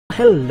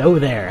Hello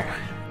there!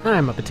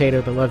 I'm a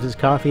potato that loves his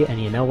coffee,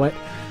 and you know what?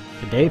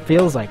 Today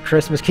feels like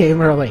Christmas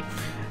came early.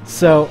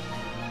 So,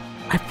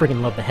 I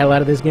freaking love the hell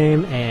out of this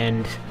game,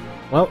 and,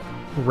 well,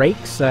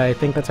 Raics, I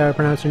think that's how I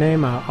pronounce your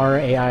name,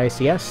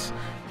 R-A-I-C-S.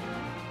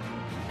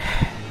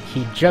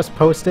 He just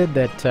posted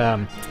that,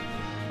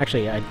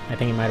 actually, I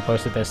think he might have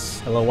posted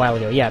this a little while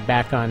ago. Yeah,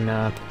 back on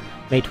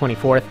May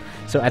 24th.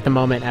 So at the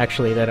moment,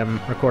 actually, that I'm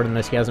recording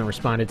this, he hasn't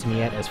responded to me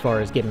yet as far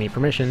as giving me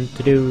permission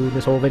to do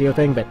this whole video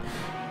thing, but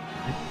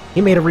he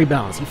made a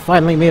rebalance. He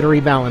finally made a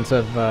rebalance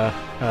of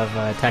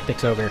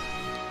Tactics Ogre.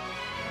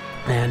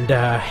 And,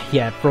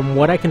 yeah, from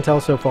what I can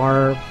tell so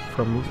far,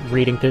 from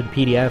reading through the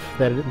PDF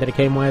that it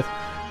came with,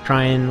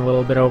 trying a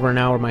little bit over an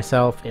hour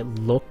myself, it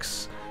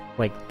looks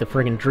like the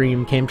friggin'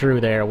 dream came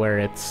true there, where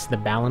it's the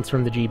balance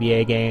from the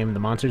GBA game, the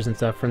monsters and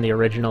stuff from the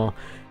original,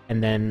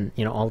 and then,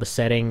 you know, all the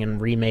setting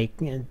and remake,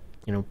 you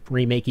know,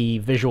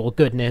 remakey visual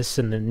goodness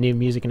and the new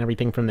music and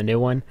everything from the new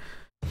one.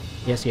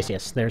 Yes, yes,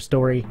 yes, their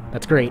story.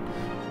 That's great.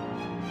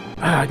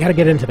 I gotta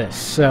get into this.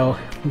 So,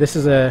 this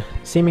is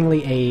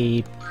seemingly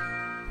a,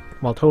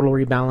 well, total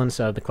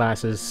rebalance of the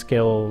classes,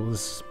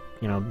 skills,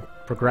 you know,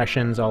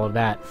 progressions, all of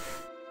that,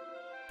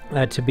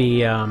 to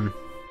be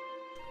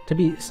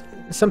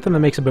something that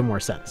makes a bit more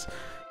sense.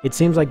 It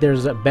seems like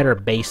there's a better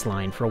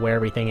baseline for where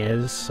everything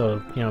is,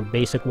 so, you know,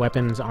 basic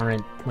weapons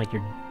aren't like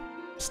your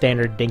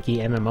standard dinky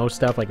MMO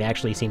stuff, like they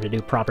actually seem to do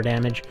proper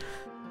damage.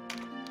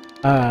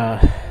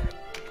 And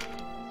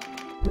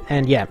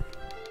yeah,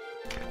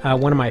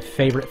 one of my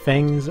favorite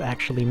things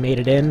actually made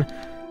it in.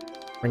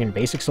 Friggin'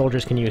 basic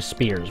soldiers can use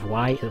spears.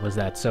 Why was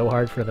that so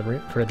hard for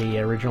the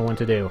original one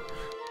to do?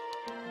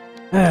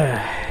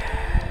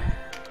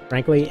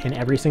 Frankly, in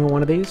every single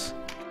one of these,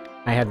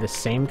 I had the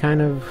same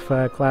kind of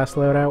class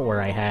loadout where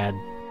I had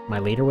my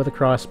leader with a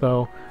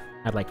crossbow,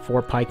 had like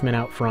 4 pikemen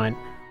out front,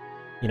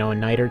 you know, a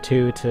knight or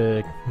 2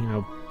 to, you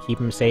know, keep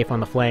them safe on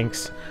the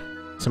flanks,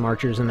 some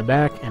archers in the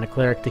back, and a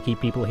cleric to keep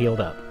people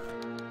healed up.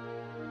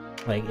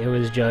 Like, it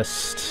was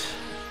just...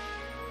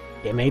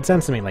 it made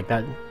sense to me, like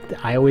that.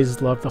 I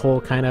always loved the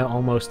whole kind of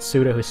almost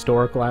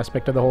pseudo-historical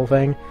aspect of the whole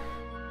thing,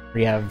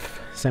 where you have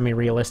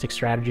semi-realistic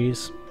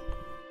strategies.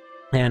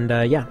 And,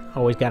 yeah,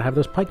 always gotta have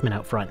those pikemen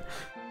out front.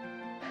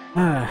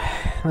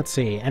 Let's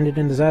see, ended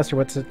in disaster,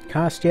 what's it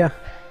cost ya?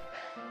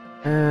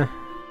 Well,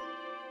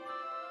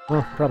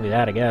 probably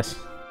that, I guess.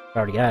 I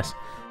already guessed.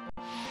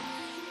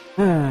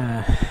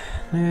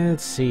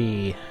 Let's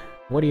see,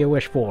 what do you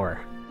wish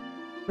for?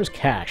 Where's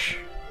cash?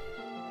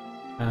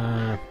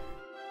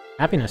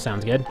 Happiness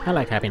sounds good. I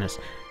like happiness.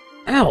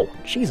 Ow!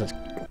 Jesus!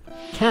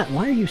 Cat,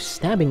 why are you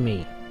stabbing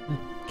me?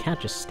 The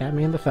cat just stabbed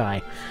me in the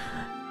thigh.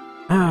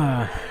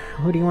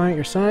 Who do you want at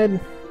your side?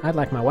 I'd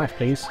like my wife,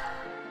 please.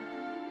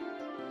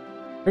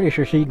 Pretty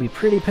sure she'd be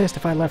pretty pissed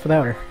if I left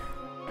without her.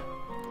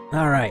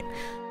 Alright.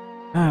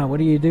 What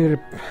do you do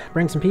to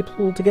bring some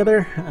people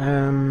together?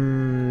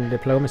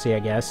 Diplomacy, I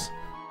guess.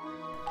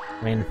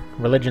 I mean,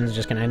 religion's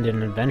just gonna end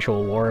in an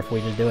eventual war if we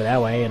just do it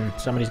that way, and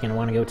somebody's gonna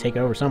want to go take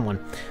over someone.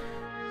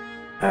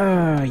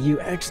 You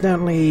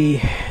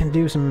accidentally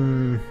do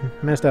some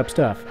messed up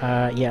stuff.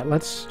 Yeah,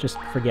 let's just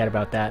forget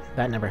about that.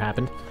 That never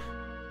happened.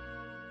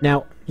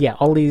 Now, yeah,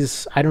 all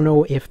these, I don't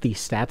know if the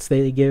stats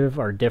they give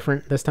are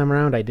different this time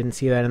around. I didn't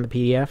see that in the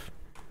PDF.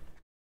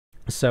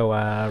 So,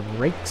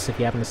 Raics, if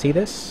you happen to see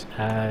this,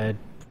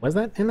 was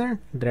that in there?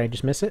 Did I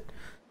just miss it?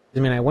 I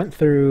mean, I went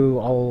through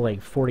all,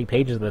 like, 40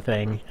 pages of the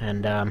thing,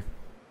 and,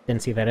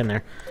 didn't see that in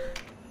there.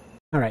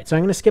 Alright, so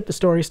I'm gonna skip the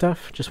story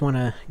stuff. Just want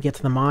to get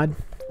to the mod.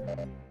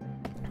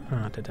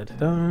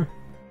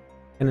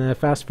 Gonna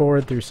fast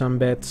forward through some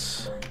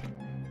bits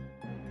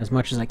as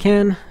much as I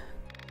can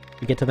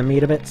to get to the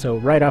meat of it. So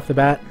right off the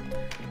bat,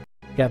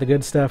 got the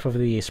good stuff of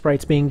the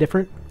sprites being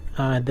different.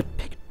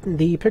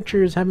 The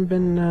pictures haven't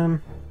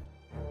been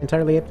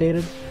entirely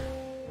updated.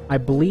 I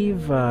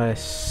believe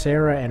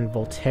Sarah and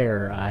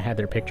Voltaire had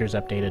their pictures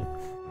updated,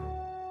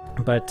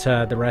 but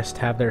the rest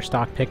have their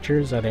stock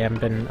pictures. They haven't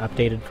been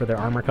updated for their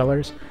armor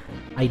colors.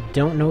 I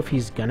don't know if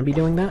he's gonna be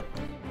doing that.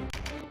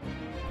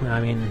 I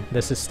mean,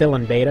 this is still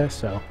in beta,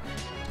 so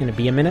it's gonna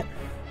be a minute.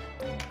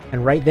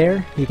 And right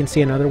there, you can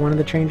see another one of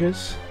the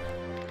changes.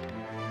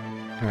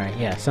 Alright,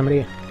 yeah,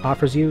 somebody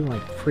offers you,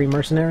 like, free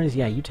mercenaries?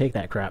 Yeah, you take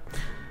that crap.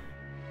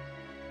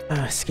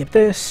 Skip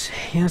this.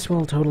 Yes,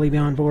 we'll totally be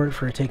on board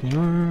for taking you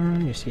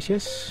on. Yes, yes,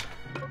 yes.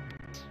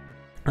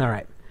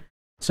 Alright.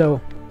 So,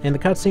 in the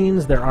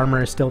cutscenes, their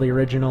armor is still the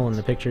original, and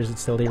the pictures,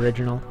 it's still the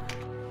original.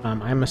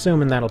 I'm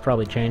assuming that'll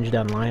probably change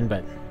down the line,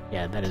 but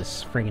yeah, that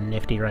is friggin'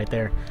 nifty right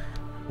there.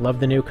 Love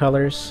the new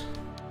colors.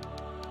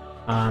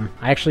 I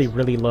actually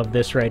really love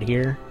this right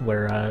here,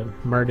 where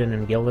Murden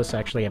and Gildas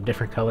actually have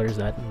different colors.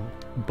 That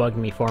bugged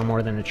me far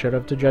more than it should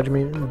have to judge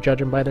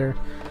them by their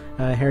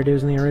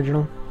hairdos in the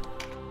original.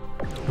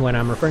 When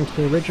I'm referring to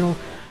the original,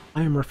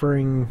 I am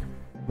referring,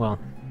 well,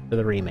 to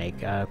the remake.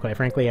 Quite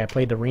frankly, I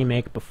played the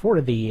remake before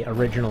the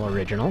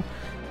original.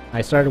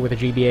 I started with a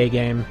GBA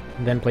game,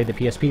 then played the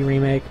PSP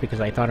remake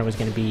because I thought it was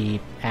going to be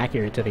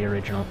accurate to the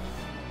original.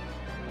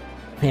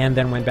 and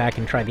then went back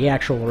and tried the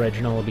actual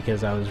original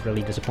because I was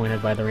really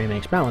disappointed by the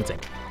remake's balancing.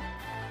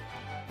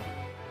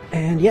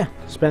 And yeah,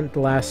 spent the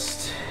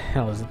last...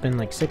 hell, has it been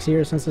like 6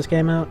 years since this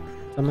came out?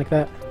 Something like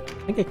that?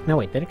 I think it... no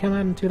wait, did it come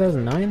out in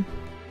 2009?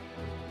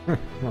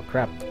 Oh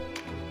crap.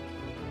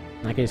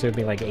 In that case it would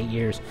be like 8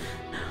 years.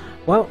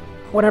 Well,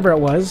 whatever it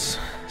was,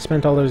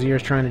 spent all those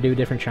years trying to do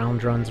different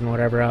challenge runs and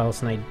whatever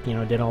else, and I, you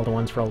know, did all the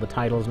ones for all the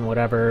titles and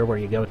whatever, where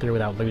you go through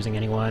without losing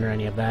anyone or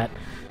any of that.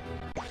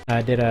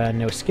 Did a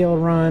no skill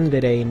run,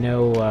 did a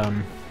no,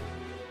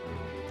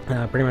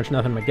 pretty much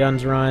nothing but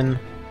guns run.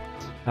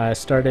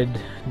 Started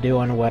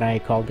doing what I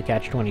called the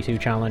Catch-22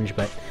 challenge,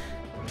 but,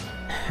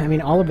 I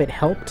mean, all of it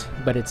helped,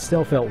 but it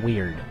still felt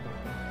weird.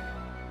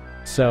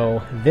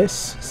 So,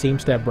 this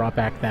seems to have brought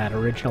back that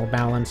original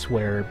balance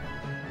where,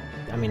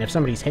 I mean, if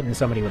somebody's hitting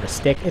somebody with a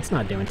stick, it's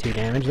not doing 2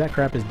 damage. That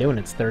crap is doing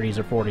its 30s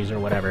or 40s or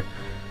whatever.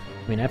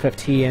 I mean,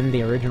 FFT and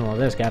the original of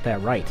this got that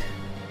right.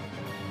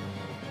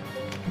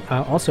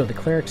 Also, the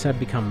clerics have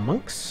become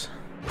monks.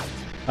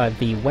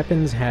 The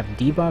weapons have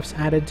debuffs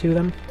added to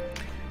them.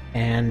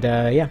 And,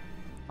 yeah,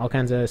 all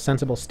kinds of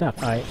sensible stuff.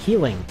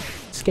 Healing.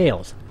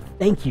 Scales.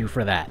 Thank you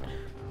for that.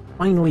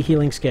 Finally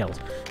healing scales.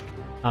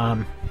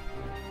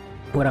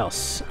 What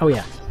else? Oh,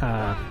 yeah.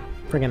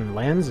 Friggin'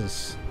 Lens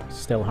is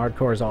still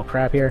hardcore as all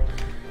crap here.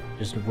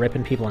 Just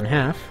ripping people in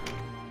half.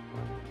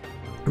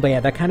 But yeah,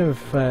 that kind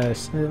of,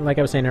 like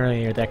I was saying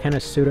earlier, that kind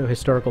of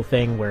pseudo-historical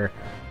thing where,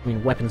 I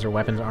mean, weapons are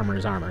weapons, armor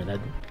is armor. That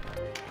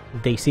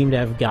they seem to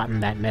have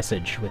gotten that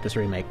message with this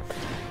remake.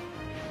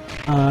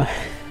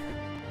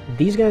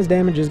 These guys'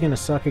 damage is going to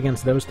suck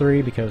against those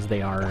 3 because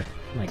they are,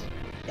 like,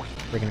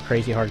 freaking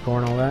crazy hardcore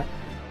and all that.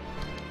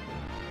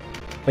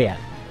 But yeah,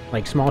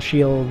 like, small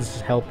shields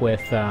help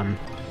with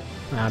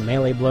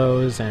melee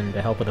blows and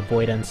help with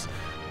avoidance.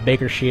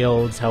 Bigger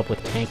shields help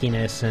with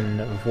tankiness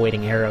and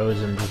avoiding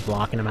arrows and just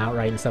blocking them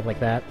outright and stuff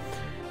like that.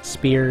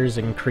 Spears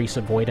increase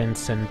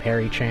avoidance and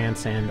parry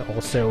chance, and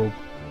also,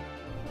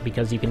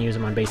 because you can use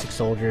them on basic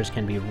soldiers,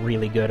 can be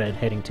really good at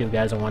hitting 2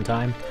 guys at one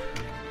time.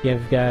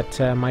 You've got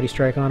Mighty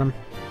Strike on them,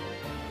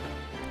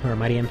 or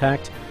Mighty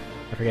Impact.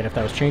 I forget if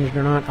that was changed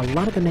or not. A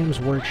lot of the names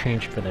were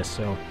changed for this,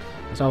 so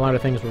I saw a lot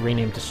of things were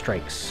renamed to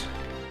Strikes.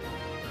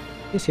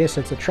 Yes,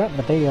 it's a trap,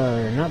 but they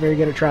are not very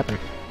good at trapping.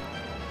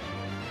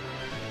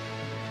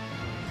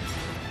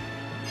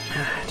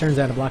 Turns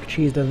out a block of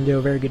cheese doesn't do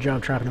a very good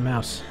job trapping a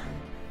mouse.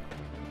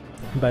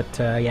 But,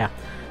 yeah.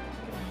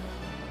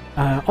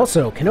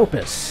 Also,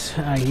 Canopus.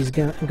 He's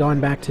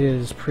gone back to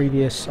his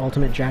previous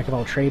Ultimate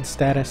Jack-of-all-trades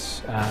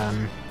status.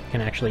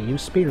 Can actually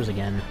use spears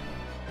again.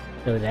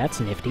 So that's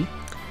nifty.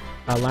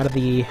 A lot of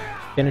the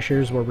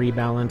finishers were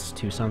rebalanced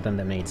to something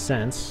that made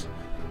sense.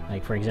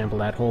 Like, for example,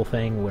 that whole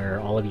thing where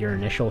all of your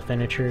initial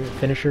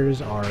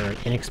finishers are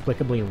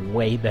inexplicably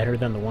way better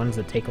than the ones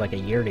that take like a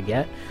year to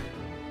get.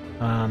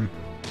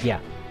 Yeah.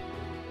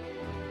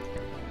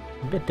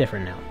 A bit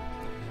different now.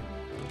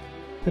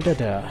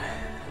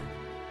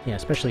 Yeah,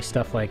 especially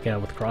stuff like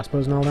with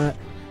crossbows and all that.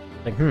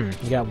 Like,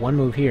 you got one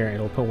move here,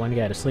 it'll put one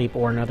guy to sleep,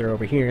 or another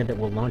over here that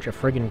will launch a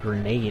friggin'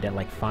 grenade at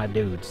like 5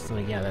 dudes.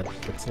 Like, yeah,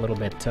 that's a little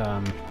bit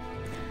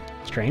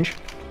strange.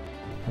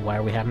 Why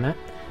are we having that?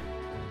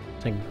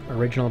 It's like,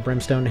 original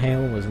Brimstone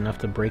Hail was enough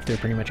to break through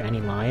pretty much any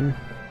line.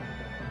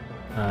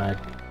 I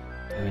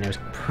mean, it was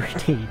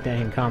pretty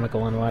dang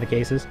comical in a lot of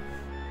cases.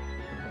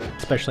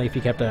 Especially if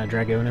you kept a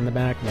Dragoon in the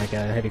back, like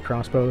a heavy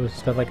crossbow,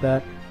 stuff like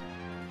that.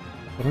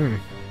 But,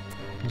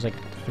 there's like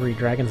 3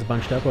 dragons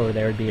bunched up over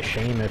there. It'd be a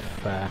shame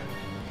if,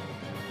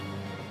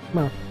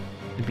 well,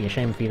 it'd be a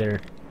shame if either...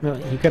 Well,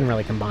 you couldn't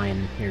really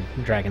combine your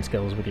dragon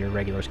skills with your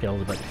regular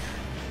skills, but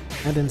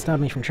that didn't stop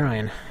me from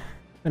trying.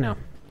 But no.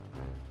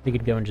 They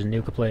could go and just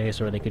nuke a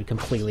place, or they could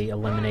completely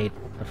eliminate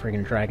a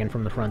friggin' dragon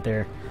from the front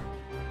there.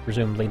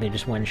 Presumably they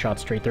just went and shot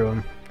straight through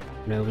him.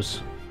 Who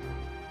knows?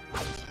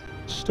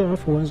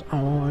 Stuff was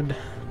odd.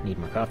 Need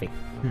more coffee.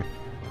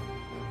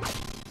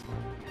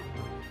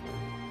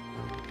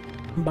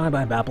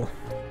 Bye-bye, Babel.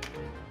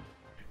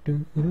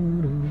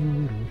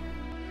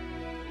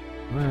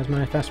 Why is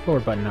my fast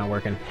forward button not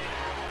working?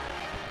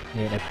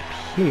 It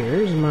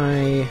appears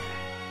my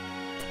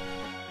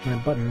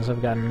buttons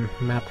have gotten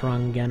mapped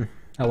wrong again.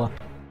 Oh well.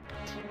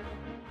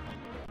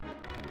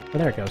 But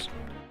there it goes.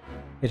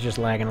 It's just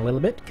lagging a little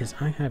bit, because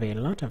I have a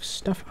lot of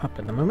stuff up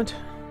at the moment.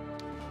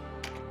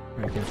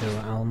 Alright, go through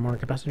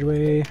Almorca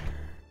Passageway.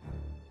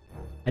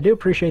 I do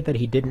appreciate that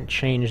he didn't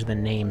change the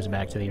names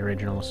back to the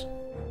originals.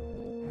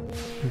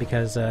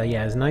 Because,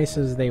 yeah, as nice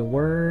as they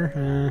were,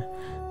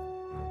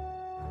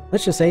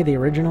 let's just say the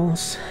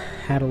originals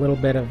had a little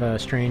bit of a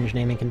strange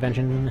naming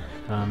convention.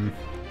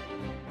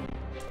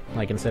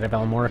 Like, instead of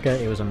Almorca,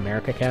 it was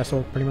America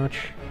Castle, pretty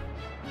much.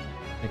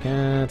 Like,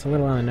 it's a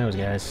little on the nose,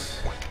 guys.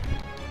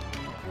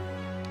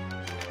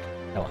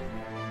 Oh well.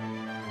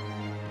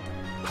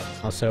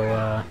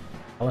 Also,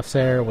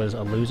 Alistair was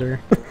a loser.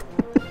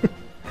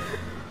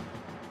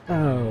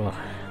 Oh,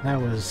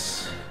 that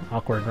was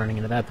awkward running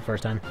into that the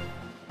first time.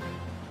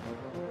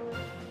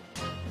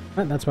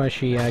 But that's why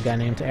she got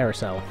named to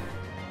Aracel,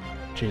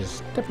 which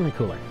is definitely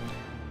cooler.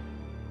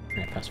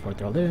 Alright, fast forward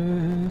through all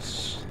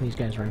this. These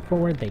guys run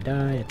forward, they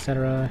die,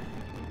 etc.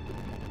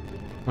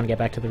 Want to get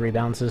back to the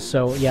rebalances.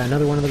 So, yeah,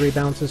 another one of the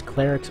rebalances,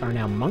 clerics are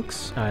now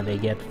monks. They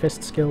get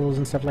fist skills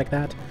and stuff like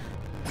that.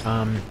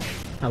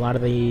 A lot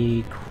of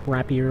the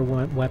crappier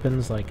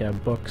weapons, like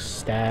books,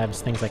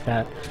 stabs, things like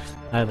that,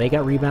 they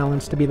got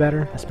rebalanced to be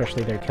better,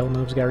 especially their kill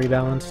moves got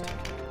rebalanced.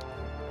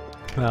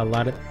 A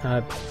lot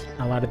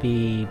of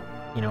the,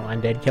 you know,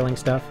 undead killing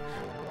stuff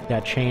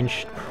got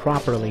changed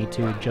properly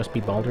to just be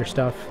Baldur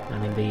stuff. I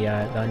mean, the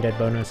undead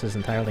bonus is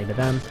entirely to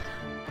them.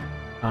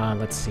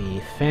 Let's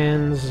see,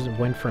 fans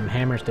went from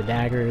hammers to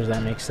daggers,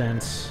 that makes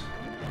sense.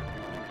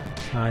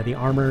 The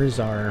armors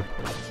are,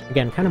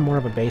 again, kind of more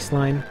of a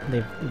baseline.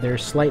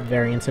 There's slight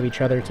variants of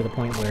each other to the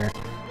point where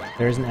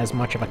there isn't as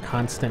much of a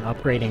constant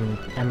upgrading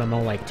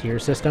MMO-like tier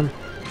system,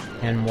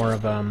 and more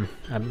of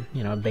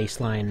you know, a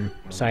baseline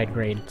side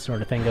grade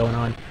sort of thing going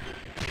on,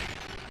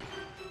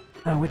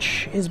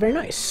 which is very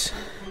nice.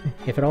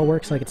 If it all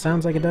works like it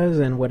sounds like it does,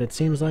 and what it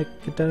seems like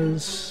it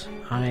does,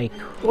 I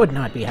could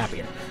not be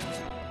happier.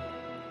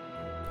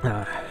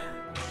 I'll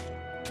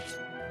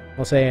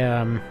say,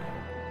 kind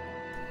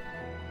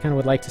of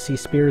would like to see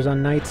spears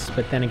on knights,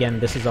 but then again,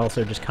 this is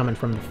also just coming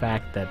from the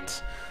fact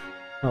that,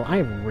 well, I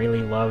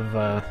really love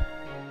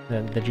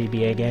the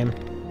GBA game,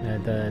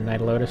 the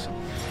Knight of Lotus.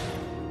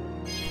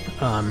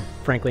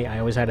 Frankly, I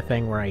always had a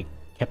thing where I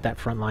kept that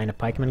front line of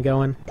pikemen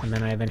going, and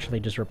then I eventually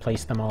just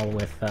replaced them all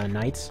with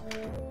knights.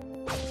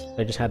 So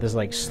I just had this,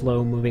 like,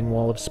 slow-moving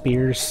wall of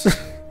spears.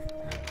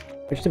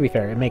 Which, to be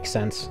fair, it makes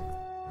sense.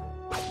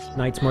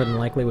 Knights, more than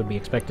likely, would be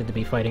expected to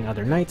be fighting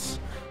other knights,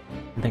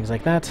 and things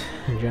like that,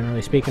 and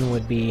generally speaking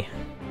would be,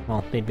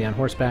 well, they'd be on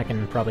horseback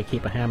and probably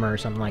keep a hammer or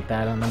something like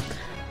that on them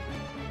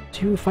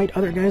to fight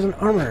other guys in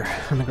armor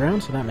on the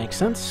ground, so that makes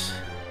sense.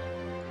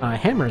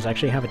 Hammers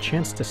actually have a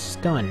chance to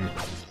stun,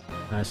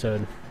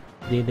 so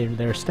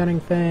they're stunning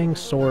thing.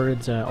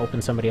 Swords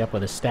open somebody up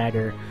with a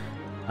stagger.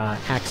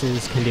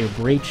 Axes can do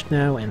breached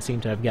now and seem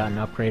to have gotten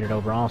upgraded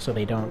overall, so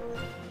they don't,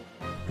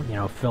 you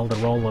know, fill the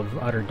role of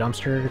utter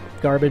dumpster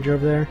garbage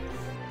over there.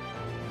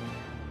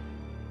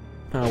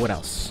 What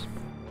else?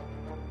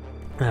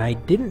 I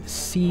didn't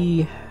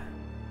see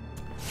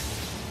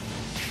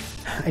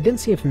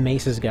if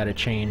maces got a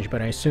change,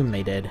 but I assume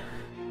they did.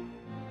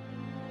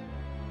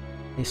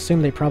 I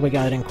assume they probably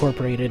got it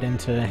incorporated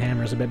into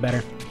hammers a bit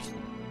better.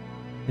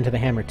 Into the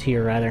hammer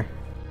tier, rather.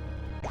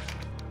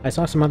 I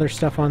saw some other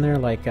stuff on there,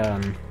 like, a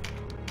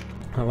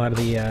lot of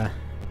the,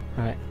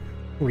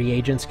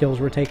 reagent skills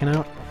were taken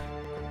out.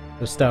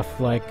 The stuff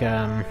like,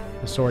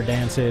 the sword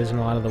dances and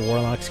a lot of the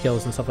warlock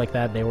skills and stuff like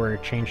that, they were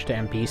changed to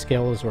MP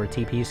skills or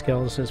TP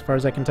skills, as far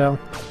as I can tell.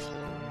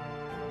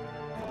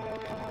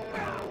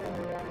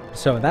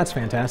 So that's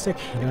fantastic.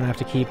 You don't have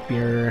to keep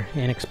your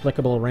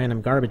inexplicable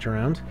random garbage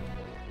around.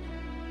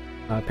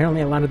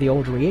 Apparently a lot of the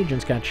old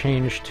reagents got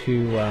changed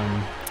to,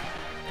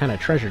 kind of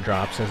treasure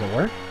drops, as it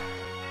were.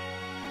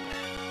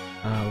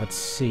 Let's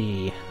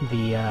see.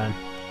 The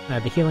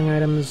healing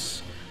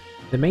items...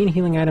 The main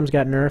healing items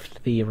got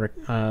nerfed, the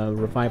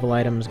revival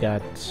items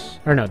got...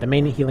 Or no, the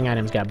main healing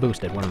items got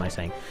boosted, what am I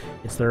saying?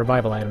 It's the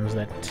revival items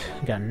that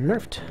got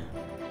nerfed.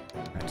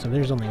 Alright, so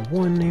there's only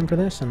one name for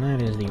this, and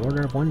that is the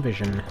Order of One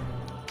Vision.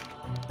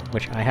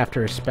 Which I have to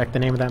respect the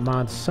name of that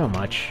mod so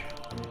much.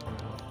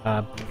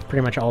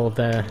 Pretty much all of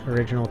the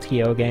original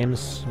TO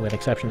games, with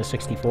exception to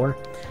 64,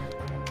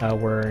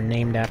 were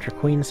named after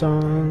Queen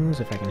songs.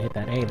 If I can hit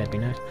that A, that'd be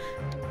nice.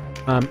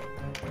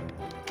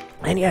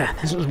 And yeah,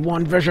 this was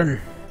One Vision!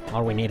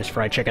 All we need is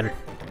fried chicken.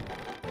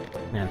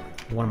 Man,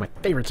 one of my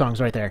favorite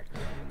songs right there.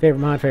 Favorite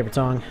mod, favorite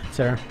song,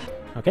 etc.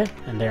 Okay,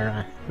 and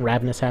there,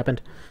 Ravenous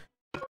happened.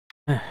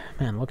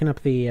 Man, looking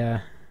up the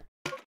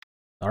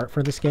art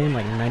for this game,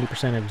 like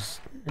 90%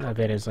 of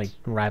it is like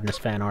Ravenous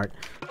fan art.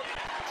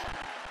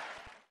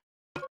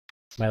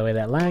 By the way,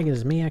 that lag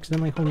is me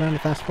accidentally holding down the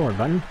fast forward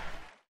button.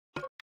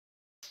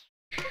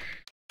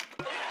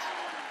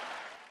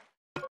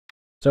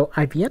 So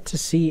I've yet to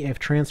see if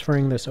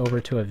transferring this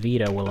over to a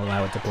Vita will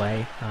allow it to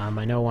play.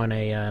 I know on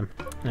a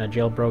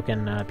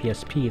jailbroken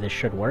PSP this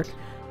should work.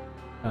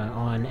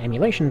 On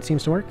emulation it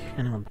seems to work,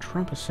 and I'll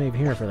trump a save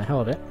here for the hell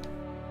of it.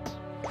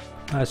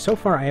 So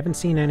far I haven't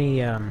seen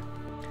any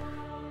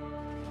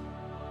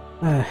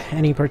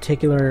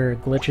particular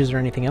glitches or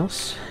anything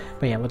else.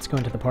 But yeah, let's go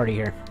into the party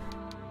here.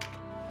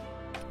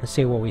 Let's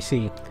see what we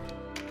see.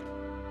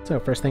 So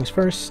first things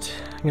first,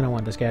 I'm gonna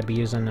want this guy to be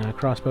using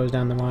crossbows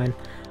down the line.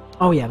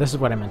 Oh yeah, this is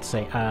what I meant to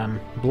say.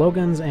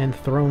 Blowguns and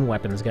thrown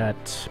weapons got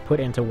put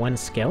into one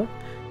skill,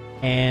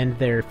 and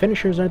their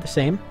finishers are the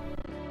same.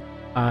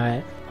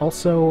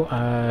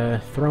 Also,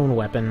 thrown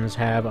weapons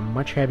have a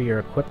much heavier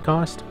equip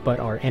cost, but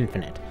are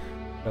infinite.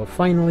 So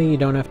finally, you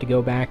don't have to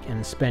go back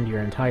and spend your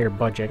entire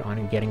budget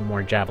on getting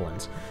more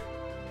javelins.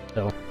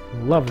 So,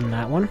 loving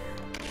that one.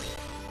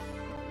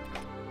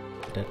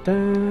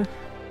 Da-da.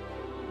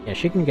 Yeah,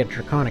 she can get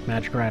Draconic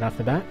Magic right off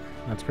the bat.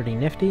 That's pretty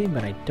nifty,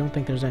 but I don't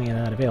think there's any of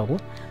that available.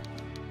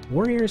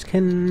 Warriors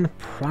can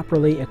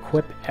properly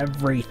equip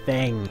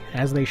everything,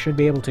 as they should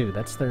be able to.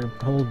 That's their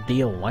whole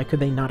deal. Why could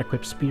they not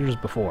equip spears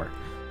before?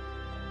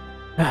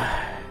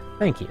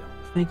 Thank you.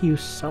 Thank you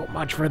so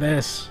much for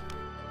this.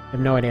 I have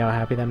no idea how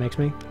happy that makes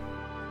me.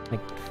 Like,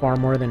 far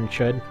more than it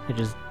should.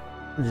 This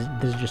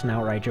is just an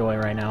outright joy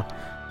right now.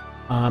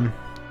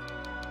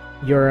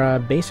 Your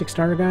basic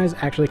starter guys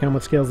actually come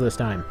with skills this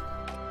time,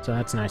 so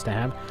that's nice to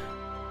have.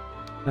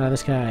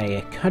 This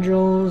guy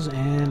cudgels,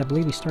 and I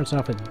believe he starts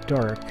off with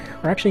dark.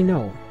 Or actually,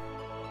 no.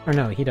 Or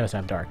no, he does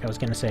have dark. I was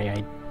gonna say,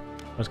 I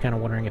was kind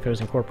of wondering if it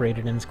was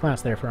incorporated in his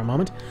class there for a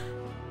moment.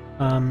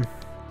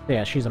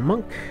 Yeah, she's a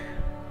monk.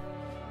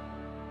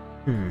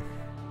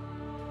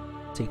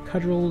 Let's see,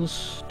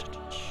 cudgels.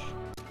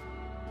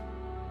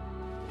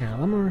 Yeah,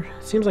 a lot more.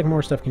 Seems like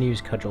more stuff can use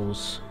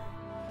cudgels.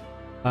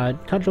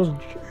 Cudgels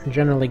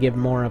generally give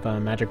more of a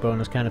magic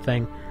bonus kind of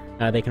thing.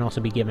 They can also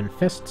be given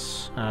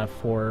fists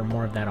for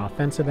more of that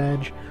offensive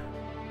edge.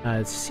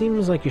 It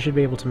seems like you should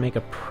be able to make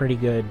a pretty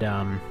good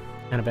kind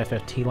of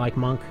FFT-like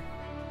monk.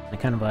 A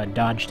kind of a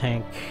dodge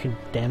tank,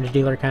 damage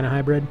dealer kind of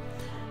hybrid.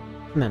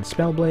 And then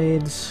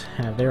Spellblades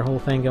have their whole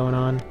thing going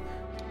on.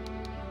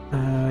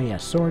 Yeah,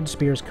 swords,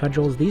 spears,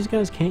 cudgels. These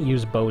guys can't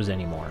use bows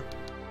anymore,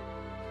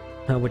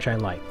 which I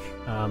like.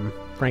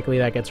 Frankly,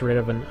 that gets rid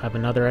of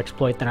another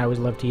exploit that I always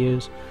loved to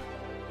use,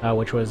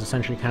 which was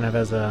essentially kind of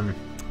as a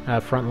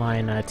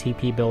frontline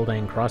TP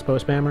building crossbow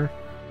spammer.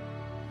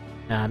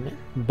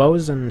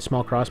 Bows and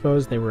small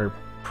crossbows, they were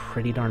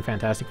pretty darn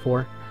fantastic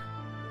for.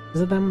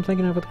 Is it them I'm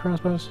thinking of with the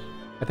crossbows?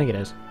 I think it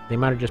is. They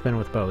might have just been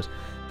with bows.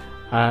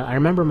 I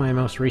remember my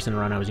most recent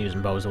run I was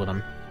using bows with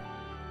them.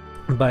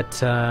 But,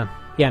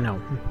 yeah,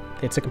 no.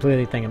 It's a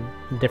completely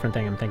different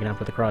thing I'm thinking of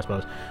with the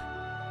crossbows.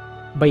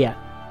 But yeah,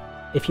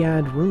 if you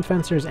had rune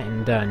fencers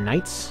and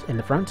knights in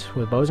the front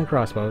with bows and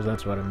crossbows,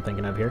 that's what I'm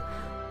thinking of here,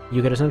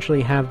 you could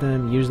essentially have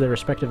them use their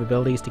respective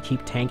abilities to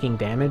keep tanking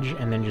damage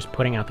and then just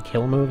putting out the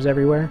kill moves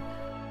everywhere.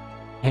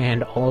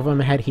 And all of them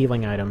had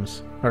healing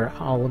items, or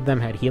all of them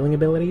had healing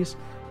abilities,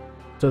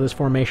 so this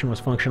formation was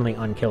functionally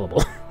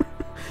unkillable.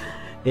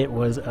 It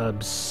was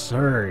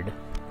absurd.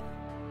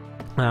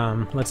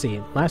 Let's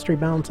see, last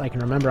rebalance I can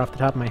remember off the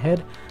top of my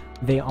head,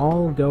 they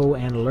all go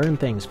and learn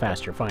things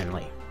faster,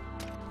 finally.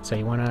 So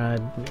you want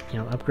to,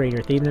 upgrade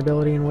your thieving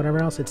ability and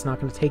whatever else, it's not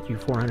going to take you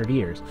 400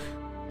 years.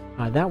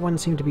 That one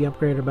seemed to be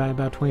upgraded by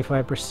about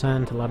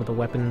 25%. A lot of the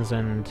weapons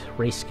and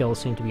race skills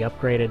seem to be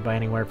upgraded by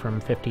anywhere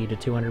from 50 to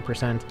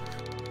 200%.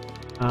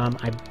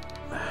 I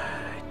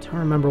don't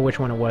remember which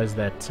one it was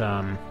that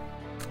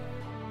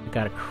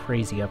got a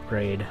crazy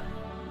upgrade.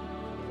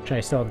 Which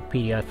I still have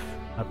the PDF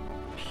up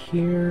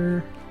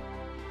here.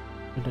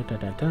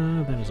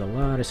 That is a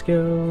lot of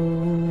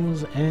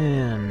skills,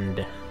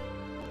 and...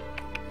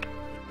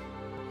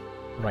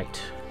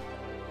 Right.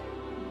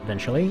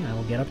 Eventually, I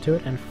will get up to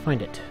it and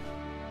find it.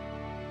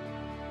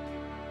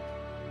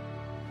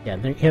 Yeah,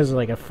 he has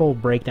like a full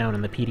breakdown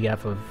in the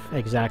PDF of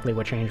exactly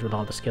what changed with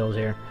all the skills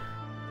here.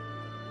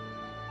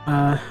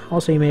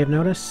 Also, you may have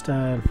noticed,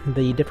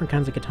 the different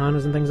kinds of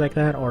katanas and things like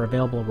that are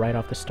available right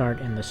off the start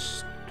in the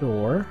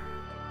store.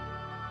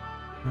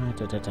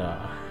 What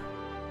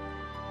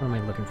am I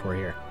looking for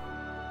here?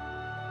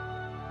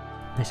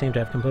 I seem to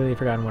have completely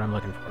forgotten what I'm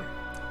looking for.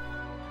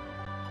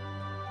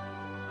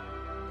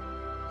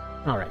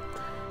 Alright,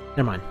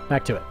 never mind,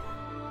 back to it.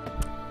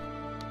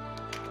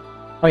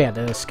 Oh yeah,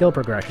 the skill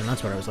progression,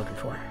 that's what I was looking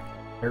for.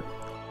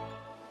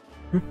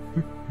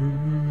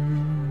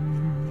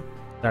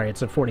 Sorry,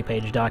 it's a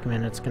 40-page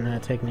document, it's gonna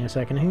take me a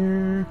second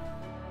here.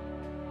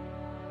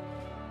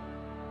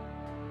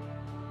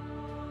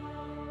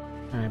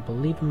 I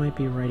believe it might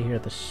be right here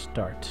at the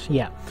start.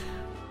 Yeah.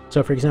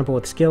 So for example,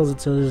 with skills,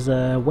 it says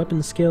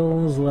weapon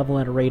skills level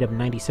at a rate of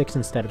 96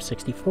 instead of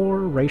 64,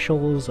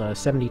 racials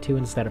 72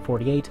 instead of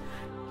 48,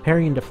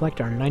 parry and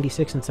deflect are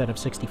 96 instead of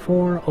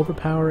 64,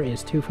 overpower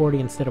is 240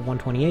 instead of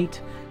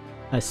 128,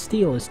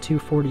 steal is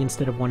 240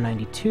 instead of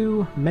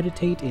 192,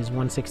 meditate is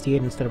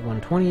 168 instead of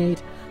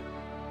 128,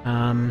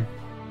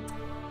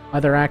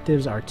 other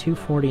actives are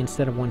 240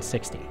 instead of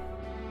 160.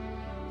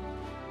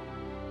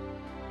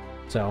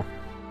 So...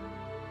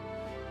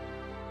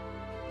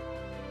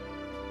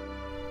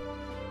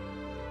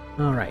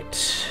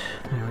 Alright,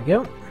 there we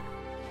go.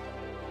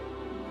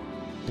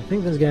 I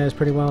think this guy is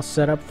pretty well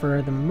set up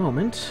for the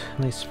moment, at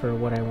least for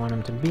what I want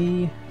him to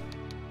be.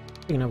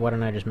 Speaking of, why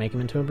don't I just make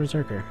him into a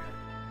berserker?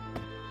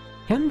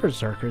 Can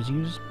berserkers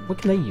use... what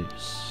can they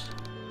use?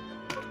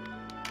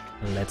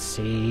 Let's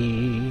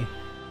see...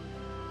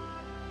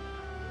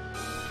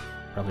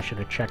 Probably should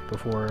have checked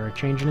before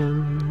changing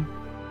him.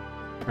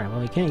 Alright,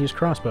 well he can't use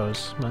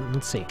crossbows, but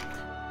let's see.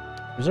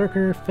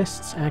 Berserker,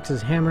 fists,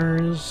 axes,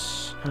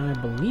 hammers... I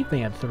believe they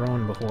had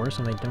thrown before,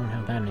 so they don't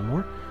have that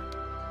anymore.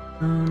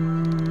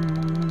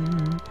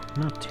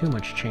 Not too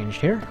much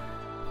changed here.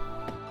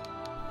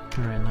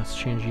 Alright, let's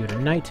change you to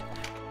knight.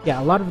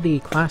 Yeah, a lot of the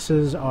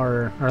classes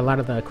are... or a lot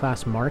of the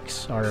class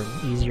marks are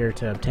easier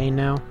to obtain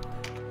now.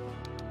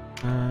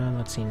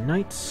 Let's see,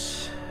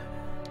 knights...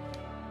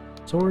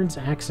 Swords,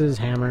 axes,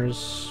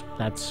 hammers...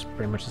 that's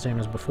pretty much the same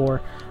as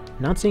before.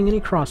 not seeing any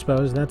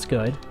crossbows, that's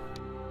good.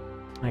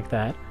 Like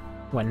that.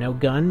 What, no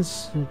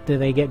guns? Do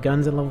they get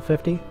guns at level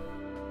 50?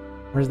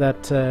 Where's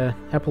that,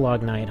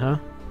 epilogue knight, huh?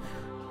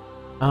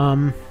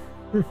 And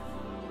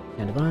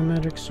divine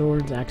magic,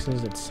 swords,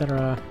 axes,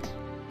 etc.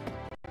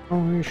 Oh,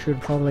 we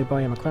should probably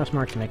buy him a class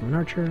mark to make him an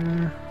archer.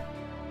 And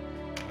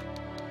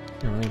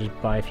let me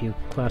just buy a few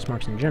class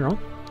marks in general.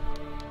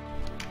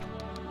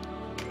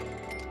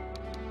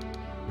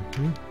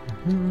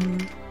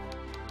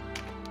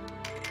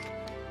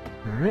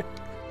 Alright.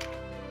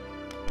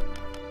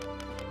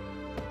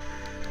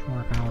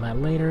 Work on all that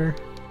later.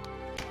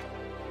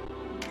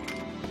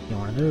 Get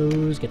one of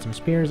those, get some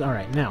spears.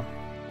 Alright, now,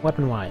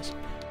 weapon-wise.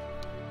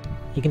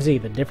 You can see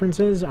the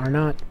differences are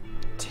not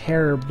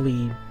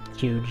terribly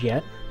huge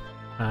yet.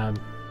 I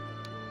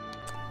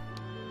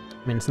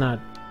mean, it's not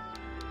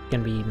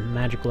going to be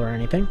magical or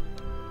anything.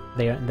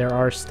 There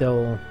are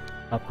still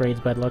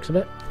upgrades by the looks of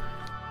it,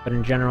 but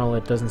in general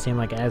it doesn't seem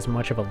like as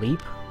much of a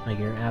leap. Like,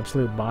 your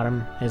absolute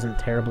bottom isn't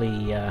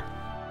terribly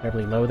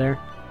low there.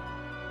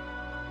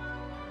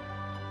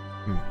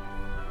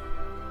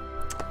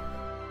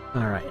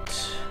 Alright.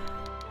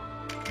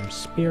 Some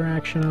spear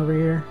action over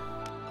here.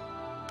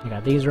 I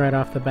got these right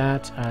off the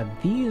bat.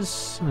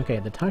 Okay,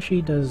 the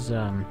Tashi does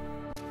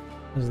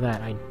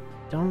that. I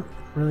don't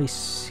really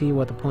see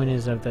what the point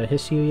is of the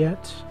Hissu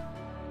yet.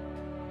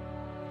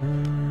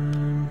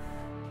 Gonna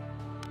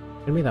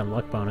be that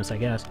luck bonus, I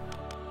guess.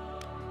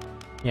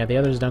 Yeah, the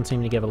others don't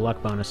seem to give a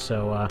luck bonus,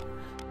 so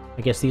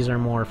I guess these are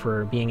more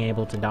for being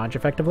able to dodge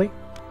effectively.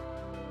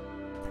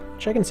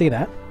 Which I can see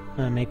that.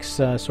 Makes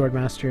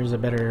Swordmasters a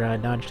better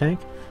dodge tank.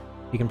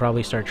 You can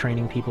probably start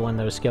training people in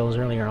those skills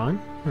earlier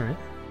on. Alright,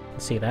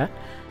 let's see that.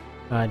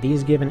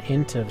 These give an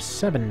int of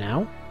 7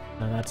 now.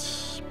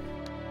 That's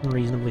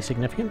reasonably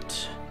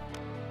significant.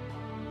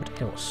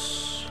 What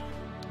else?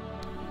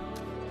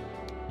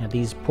 Yeah,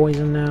 these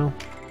poison now.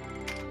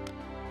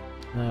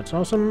 That's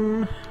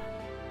awesome.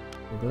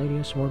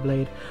 Gladius,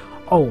 Warblade.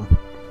 Oh!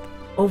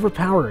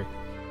 Overpowered!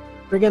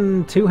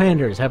 Friggin'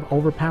 two-handers have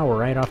overpower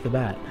right off the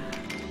bat.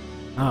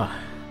 Ah,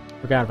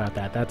 forgot about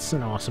that. That's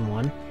an awesome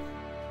one.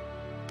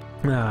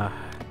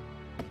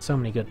 So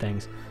many good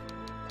things.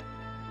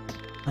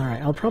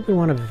 Alright, I'll probably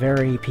want to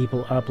vary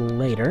people up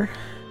later,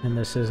 and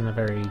this isn't a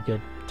very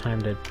good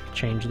time to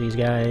change these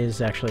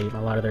guys. Actually,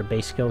 a lot of their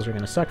base skills are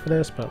going to suck for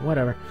this, but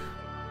whatever.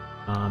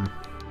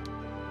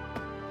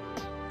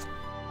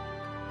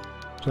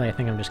 So I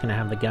think I'm just going to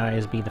have the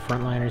guys be the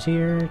frontliners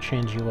here,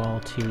 change you all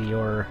to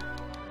your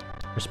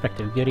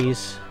respective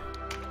goodies.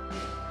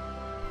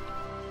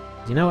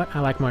 You know what? I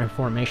like my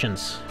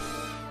formations.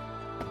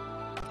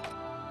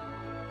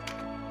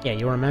 Yeah,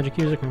 you're a magic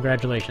user?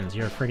 Congratulations.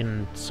 You're a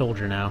friggin'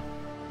 soldier now.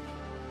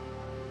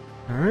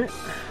 Alright,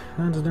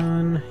 that's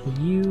done.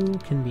 You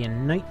can be a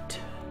knight.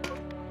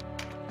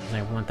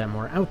 I want that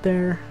more out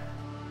there.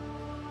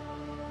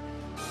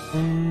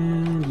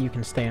 And you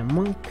can stay a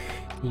monk.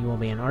 You will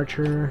be an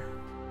archer.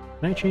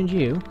 Can I change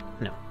you?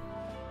 No.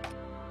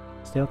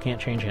 Still can't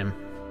change him.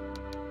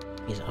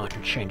 He's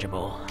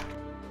unchangeable.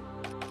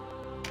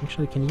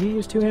 Actually, can you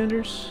use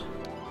two-handers?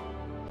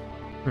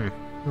 Well,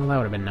 that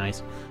would have been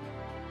nice.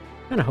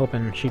 Kinda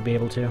hoping she'd be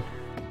able to.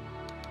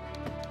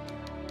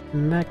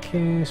 In that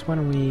case, why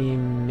don't we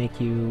make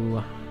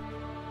you...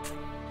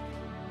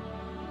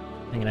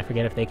 Dang it, I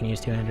forget if they can use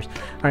two-handers.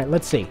 Alright,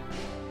 let's see.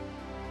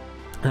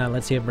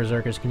 Let's see if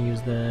Berserkers can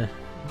use the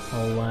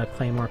whole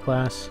Claymore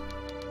class.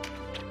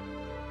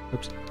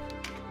 Oops.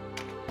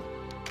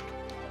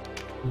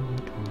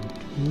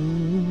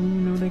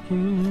 No, they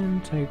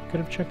can't. I could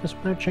have checked this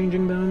without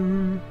changing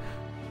them.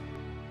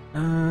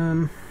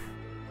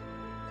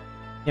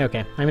 Yeah,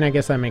 okay. I mean, I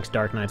guess that makes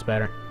Dark Knights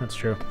better. That's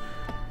true.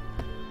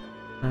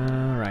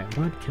 Alright,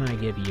 what can I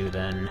give you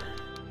then?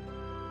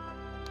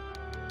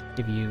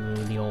 Give you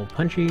the old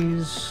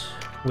punchies,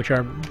 which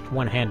are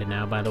one-handed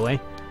now, by the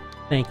way.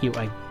 Thank you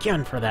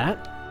again for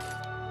that.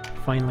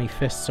 Finally,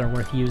 fists are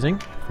worth using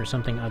for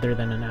something other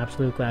than an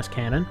absolute glass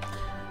cannon.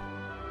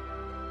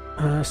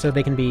 So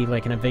they can be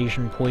like an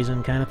evasion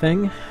poison kind of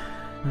thing.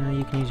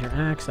 You can use your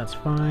axe, that's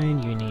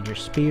fine. You need your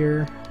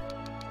spear.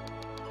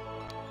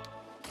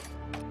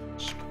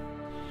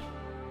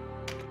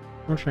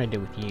 What should I do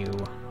with you?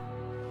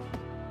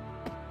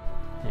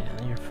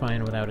 Yeah, you're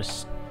fine without a...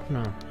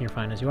 No, you're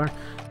fine as you are.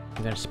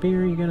 You got a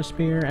spear, you got a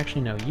spear.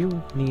 Actually, no, you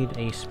need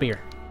a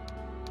spear.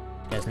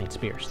 You guys need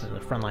spears, they're the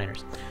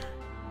frontliners.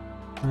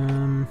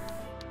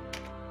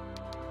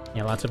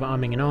 Yeah, lots of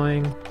umming and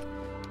awing.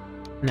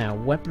 Now,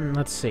 weapon,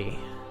 let's see.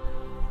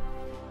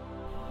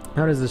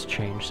 How does this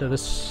change? So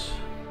this...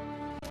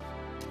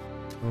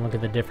 Look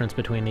at the difference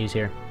between these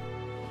here.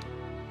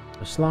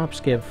 The slops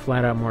give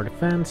flat out more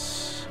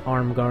defense.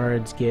 Arm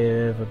guards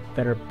give a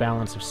better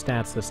balance of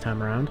stats this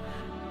time around.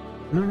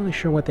 I'm not really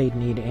sure what they'd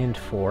need int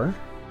for.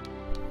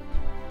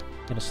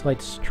 Get a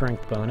slight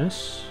strength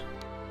bonus.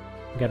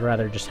 I'd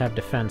rather just have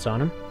defense on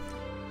them.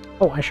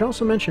 Oh, I should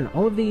also mention,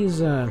 all of these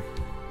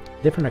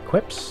different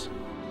equips,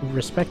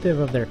 respective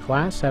of their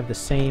class, have the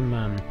same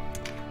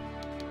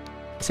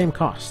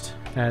cost,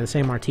 the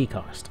same RT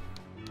cost.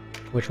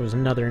 which was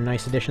another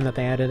nice addition that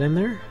they added in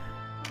there.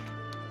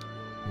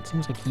 It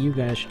seems like you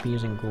guys should be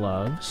using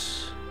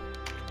gloves.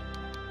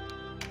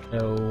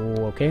 So,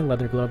 okay,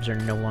 leather gloves are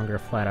no longer a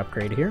flat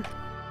upgrade here.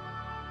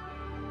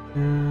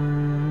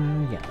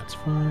 Yeah, that's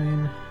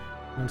fine.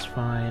 That's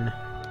fine.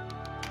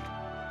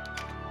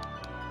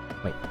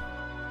 Wait.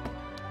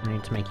 I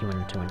need to make you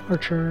into an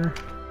archer.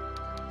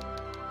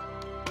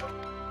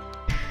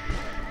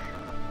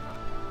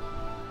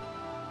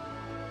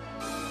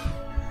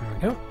 There we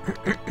go.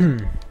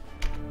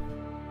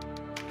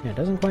 Yeah, it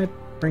doesn't quite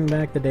bring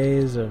back the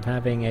days of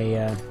having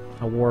a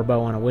war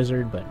bow on a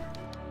wizard, but...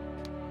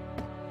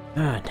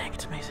 Ah, dang,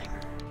 it's amazing.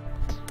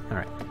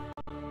 Alright.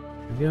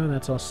 There we go,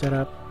 that's all set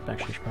up.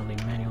 Actually, I should probably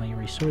manually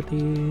resort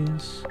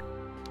these.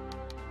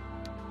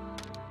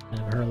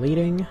 Have her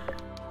leading.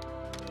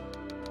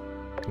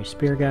 3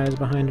 spear guys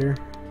behind her.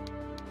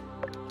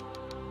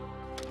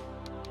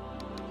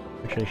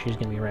 Actually, she's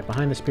gonna be right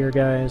behind the spear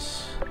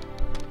guys.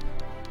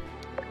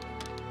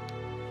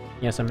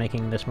 Yes, I'm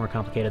making this more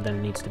complicated than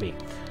it needs to be.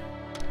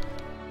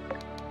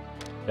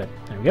 Good.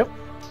 There we go.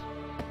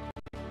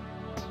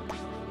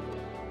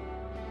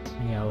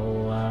 Yeah,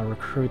 I'll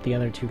recruit the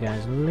other 2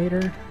 guys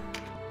later.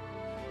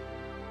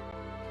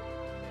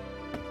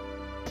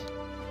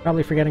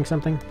 Probably forgetting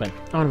something, but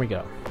on we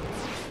go.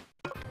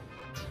 Back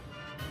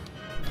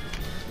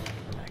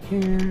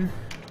here.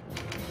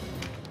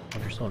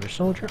 Soldier, soldier,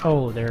 soldier.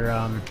 Oh, they're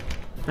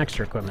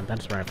extra equipment.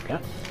 That's where I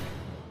forgot.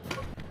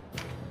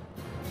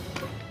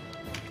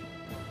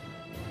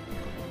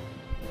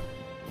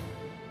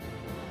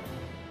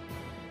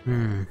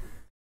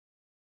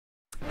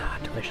 Ah,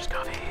 delicious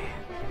coffee.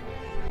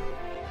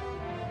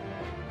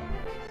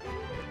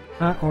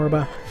 Ah,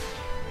 Orba.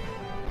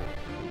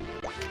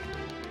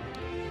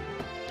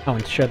 Oh,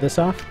 and to shut this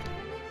off?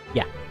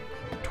 Yeah.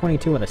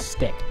 22 with a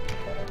stick.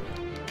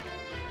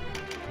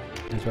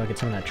 As well, get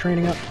some of that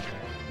training up.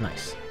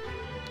 Nice.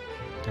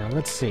 Now,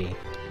 let's see.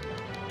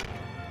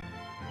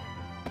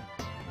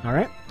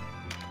 Alright.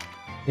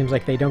 Seems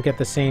like they don't get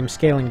the same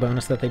scaling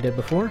bonus that they did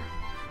before.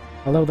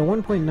 Although the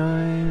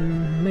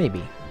 1.9...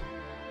 maybe.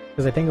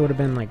 Because I think it would have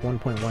been like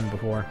 1.1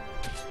 before.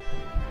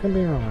 Could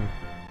be wrong.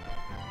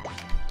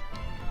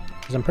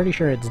 Because I'm pretty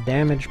sure it's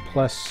damage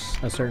plus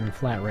a certain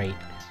flat rate.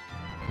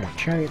 Alright,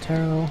 Chariot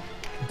Tarot.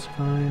 That's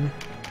fine.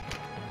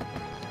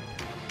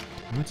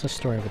 What's the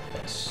story with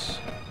this?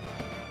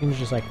 Seems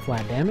just like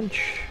flat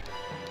damage.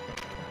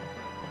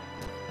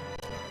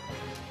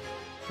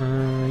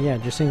 Yeah,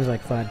 it just seems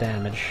like flat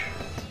damage.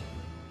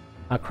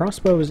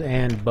 Crossbows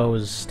and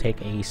bows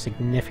take a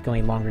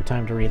significantly longer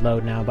time to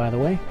reload now, by the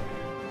way.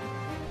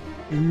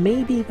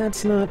 Maybe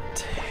that's not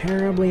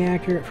terribly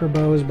accurate for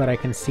bows, but I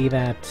can see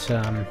that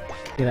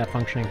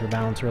functioning for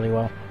balance really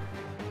well.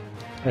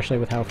 Especially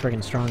with how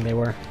friggin' strong they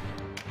were.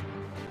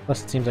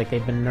 Plus it seems like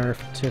they've been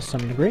nerfed to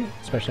some degree,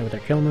 especially with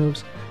their kill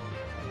moves.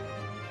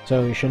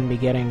 So you shouldn't be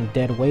getting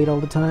dead weight all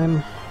the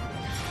time.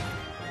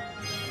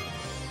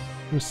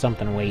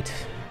 Something weight.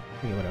 I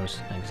forget what it was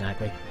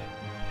exactly.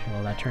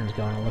 While that turn's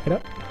going, I'll look it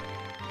up.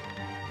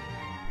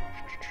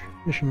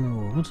 Mission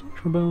move. What's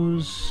for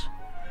bows?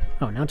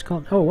 Oh, now it's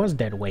called... Oh, it was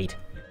dead weight.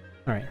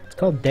 Alright, it's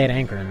called dead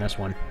anchor in this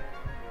one.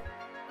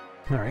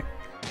 Alright.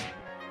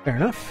 Fair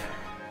enough.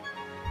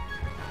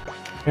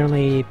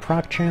 Apparently,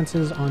 proc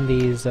chances on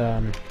these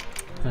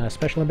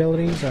special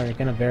abilities are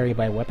going to vary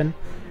by weapon.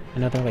 I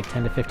know they're like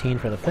 10 to 15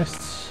 for the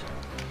fists.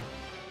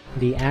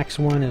 The axe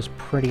one is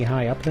pretty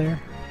high up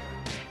there.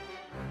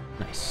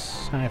 Nice.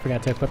 I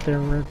forgot to equip their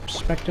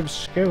respective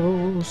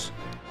skills.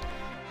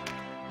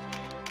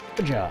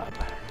 Good job.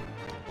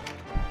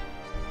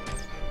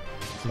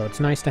 Although it's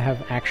nice to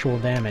have actual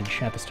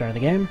damage at the start of the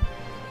game.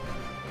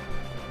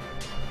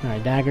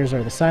 Alright, daggers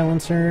are the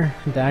silencer,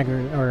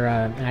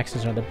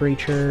 axes are the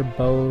breacher,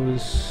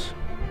 bows...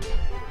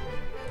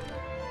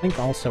 I think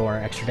also are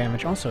extra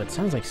damage. Also, it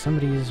sounds like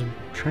somebody's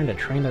trying to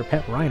train their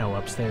pet rhino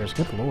upstairs.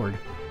 Good lord.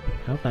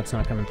 I hope that's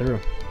not coming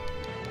through.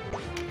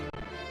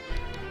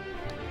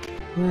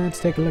 Let's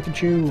take a look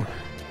at you.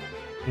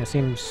 Yeah,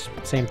 seems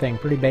same thing.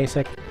 Pretty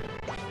basic.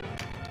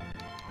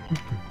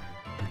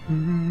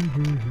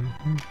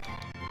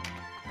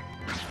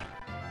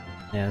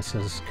 Yeah, this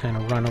is kind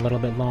of run a little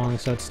bit long,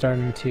 so it's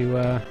starting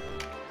to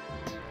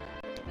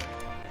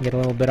get a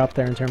little bit up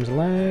there in terms of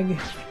lag.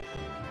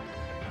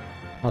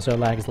 Also, it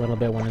lags a little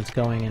bit when it's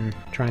going and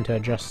trying to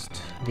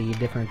adjust the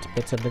different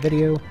bits of the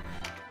video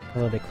a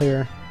little bit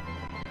clearer.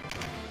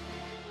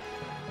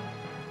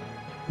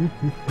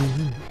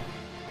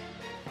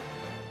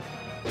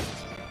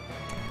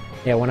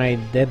 Yeah, when I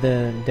did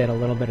a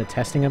little bit of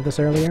testing of this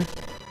earlier,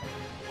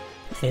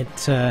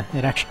 it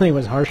actually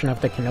was harsh enough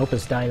that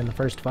Canopus died in the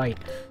first fight.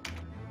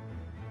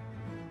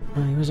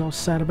 He was all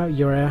sad about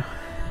Ura,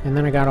 and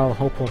then I got all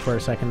hopeful for a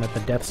second that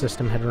the death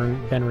system had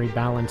been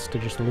rebalanced to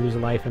just lose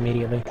life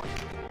immediately.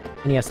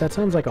 And yes, that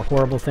sounds like a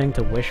horrible thing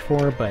to wish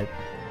for, but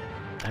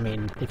I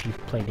mean, if you've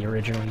played the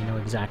original, you know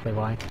exactly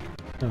why.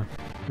 Oh,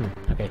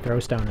 okay,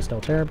 Throwstone is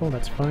still terrible,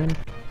 that's fine.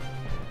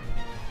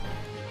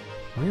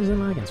 Why is it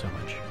lagging so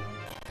much?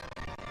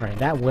 Alright,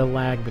 that will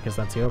lag because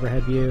that's the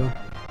overhead view.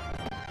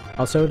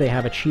 Also, they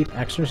have a cheap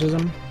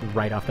exorcism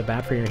right off the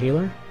bat for your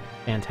healer.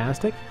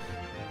 Fantastic.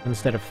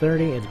 Instead of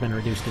 30, it's been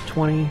reduced to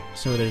 20,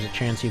 so there's a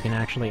chance you can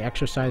actually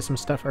exercise some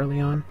stuff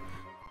early on.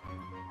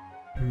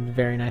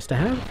 Very nice to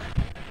have.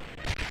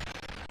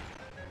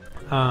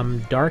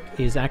 Dark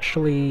is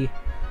actually...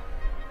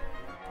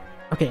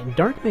 Okay,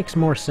 Dark makes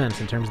more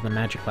sense in terms of the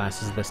magic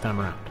classes this time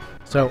around.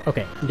 So,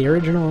 okay, the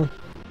original,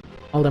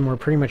 all of them were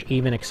pretty much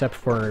even except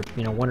for,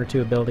 you know, one or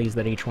two abilities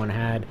that each one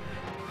had.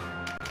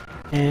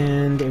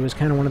 And it was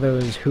kind of one of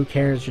those, who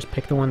cares, just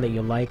pick the one that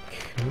you like,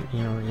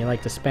 you know, you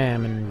like to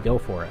spam and go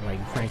for it.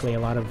 Like, frankly, a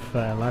lot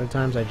of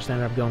times I just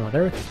ended up going with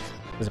Earth.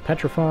 There's a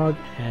Petrifog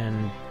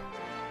and...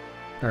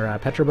 or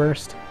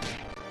Petroburst.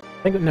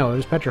 I think, no, it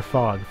was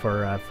Petrifog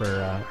for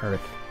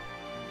Earth.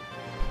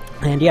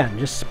 And yeah,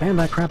 just spam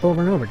that crap over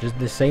and over. Just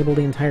disable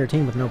the entire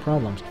team with no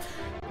problems.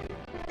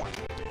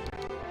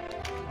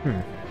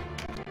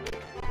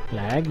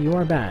 Lag, you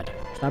are bad.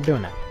 Stop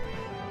doing that.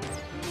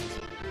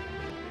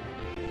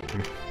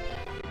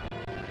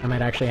 I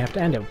might actually have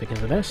to end it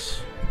because of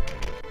this.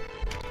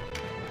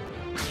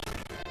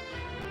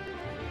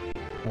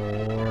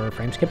 Or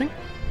frame skipping.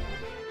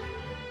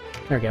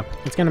 There we go.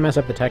 It's going to mess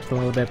up the text a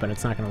little bit, but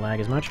it's not going to lag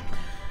as much.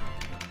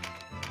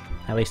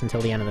 At least until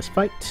the end of this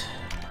fight.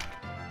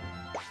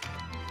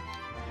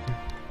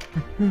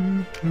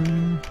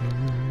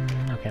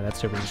 Okay, that's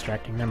super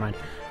distracting. Never mind.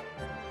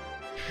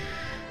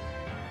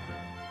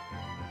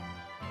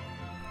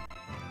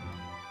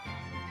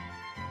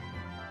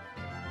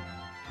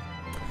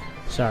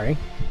 Sorry.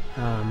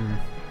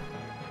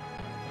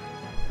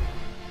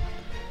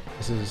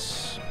 This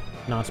is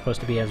not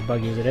supposed to be as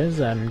buggy as it is.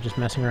 I'm just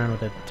messing around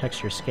with the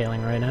texture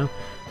scaling right now.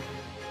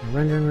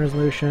 Rendering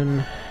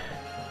resolution.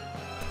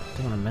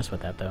 Don't want to mess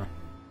with that though.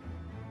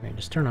 Alright,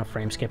 just turn off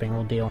frame skipping,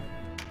 we'll deal.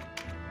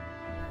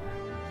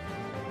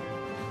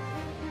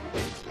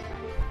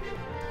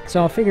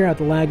 So I'll figure out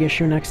the lag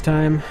issue next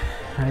time.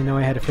 I know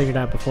I had to figure it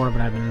out before, but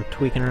I've been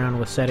tweaking around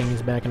with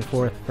settings back and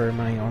forth for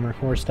my Armor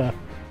Core stuff.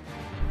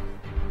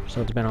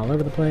 So it's been all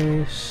over the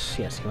place.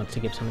 Yes, he wants to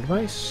give some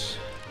advice.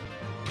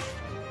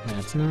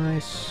 That's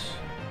nice.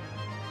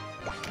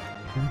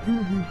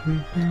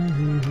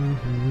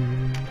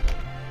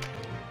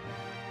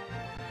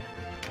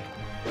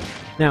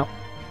 Now,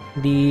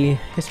 the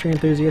history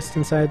enthusiast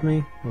inside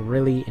me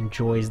really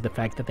enjoys the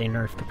fact that they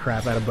nerfed the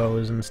crap out of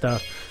bows and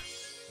stuff.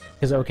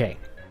 Because, okay,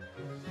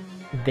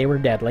 they were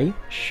deadly,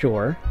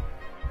 sure,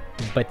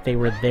 but they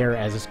were there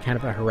as kind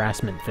of a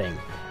harassment thing.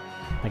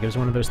 Like, it was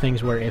one of those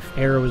things where if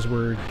arrows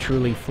were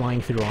truly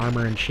flying through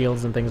armor and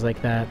shields and things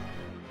like that,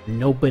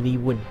 nobody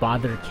would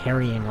bother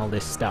carrying all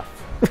this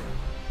stuff.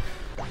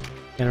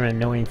 Kind of an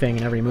annoying thing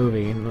in every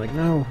movie. And like,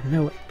 no,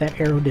 that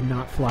arrow did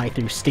not fly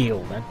through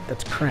steel.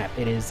 That's crap.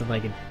 It is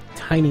like a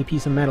tiny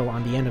piece of metal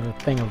on the end of a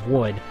thing of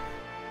wood.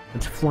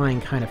 It's flying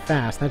kind of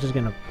fast. That's just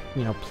gonna,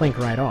 you know, plink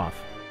right off.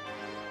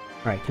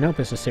 Alright,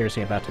 Canopus is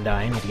seriously about to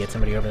die. I need to get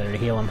somebody over there to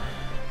heal him.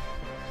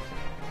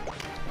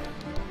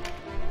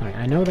 Alright,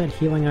 I know that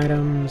healing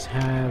items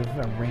have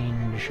a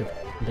range of...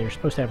 They're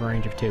supposed to have a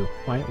range of 2.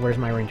 Why? Where's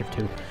my range of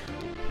 2?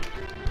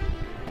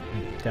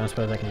 I don't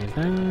suppose I can use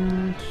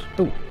that.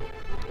 Ooh.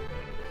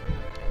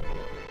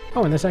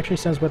 Oh, and this actually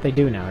says what they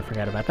do now. I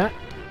forgot about that.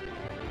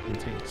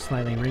 Let's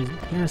slightly raise...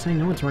 Yes, I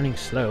know it's running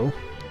slow.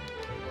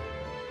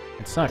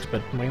 It sucks,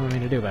 but what do you want me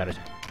to do about it?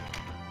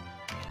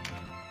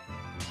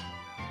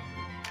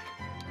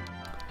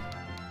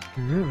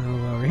 Move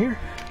over here.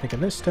 Pick up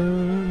this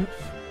stuff.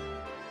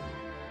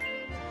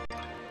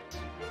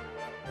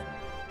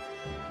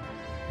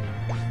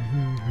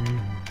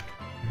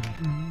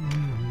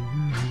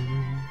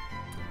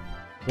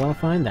 Well,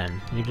 fine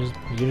then. You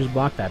just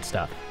block that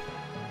stuff.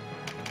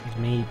 It's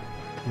me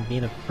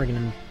being a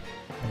friggin'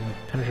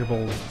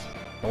 impenetrable,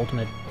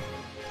 ultimate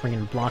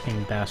friggin'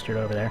 blocking bastard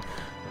over there.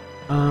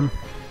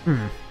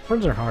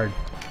 Words are hard.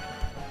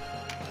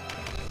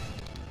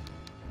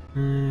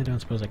 I don't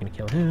suppose I can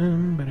kill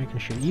him, but I can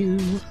shoot you.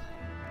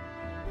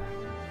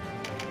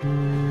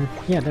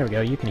 Yeah, there we go.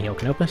 You can heal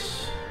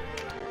Canopus.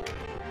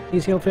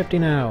 He's healed 50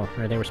 now.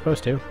 Or they were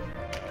supposed to.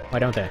 Why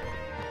don't they? I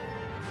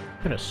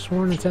could have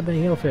sworn it said they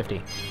heal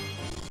 50.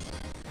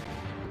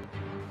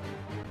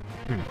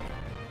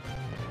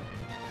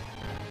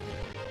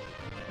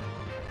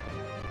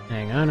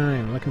 Hang on,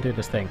 I'm looking through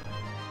this thing.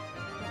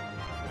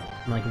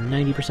 I'm like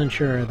 90%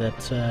 sure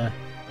that,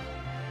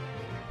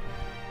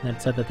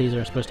 that said that these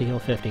are supposed to heal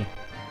 50.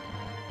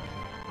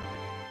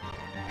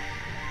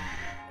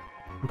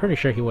 I'm pretty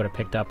sure he would have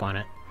picked up on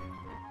it.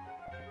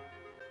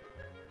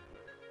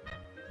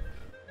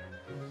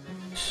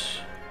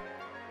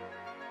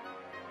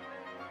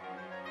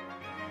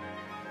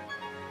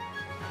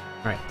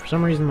 Alright, for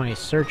some reason my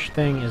search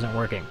thing isn't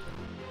working.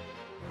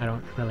 I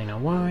don't really know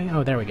why.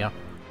 Oh, there we go.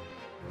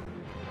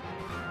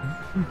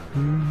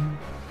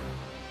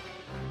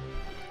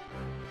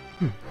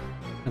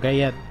 Okay,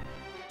 yeah. It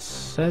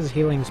says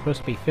healing's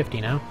supposed to be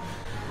 50 now.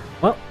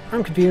 Well,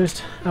 I'm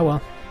confused. Oh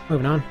well.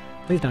 Moving on.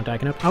 Please don't die,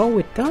 Canopus. Oh,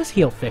 it does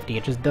heal 50,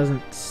 it just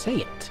doesn't say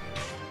it.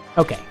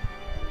 Okay.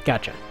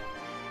 Gotcha.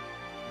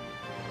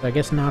 So I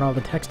guess not all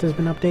the text has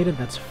been updated,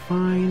 that's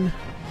fine.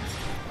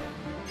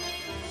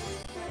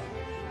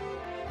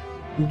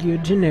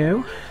 Good to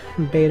know.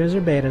 Betas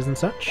are betas and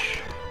such.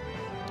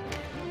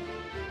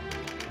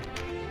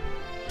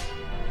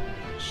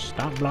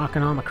 Stop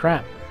blocking all my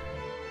crap.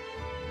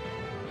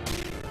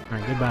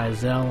 Alright, goodbye,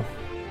 Zell.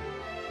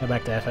 Go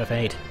back to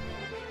FF8.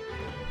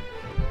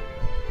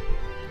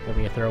 He'll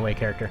be a throwaway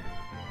character.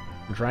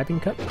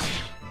 Driving cup?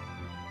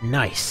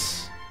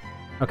 Nice!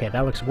 Okay,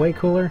 that looks way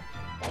cooler.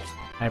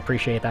 I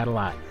appreciate that a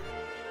lot.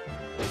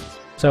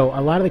 So,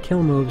 a lot of the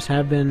kill moves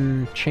have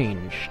been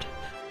changed.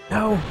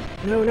 No!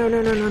 No, no,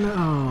 no, no, no, no!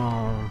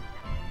 Oh.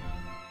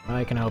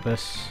 Bye,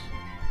 Canopus.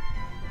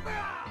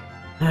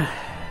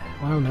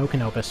 Well, no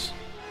Canopus.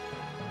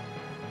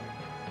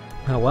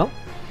 Oh well.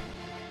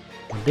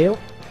 No deal.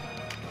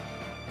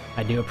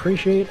 I do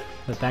appreciate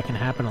that that can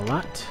happen a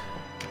lot.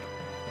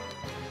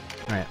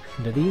 Alright,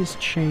 do these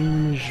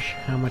change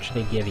how much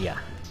they give ya?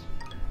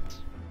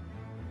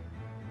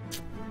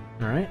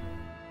 Alright.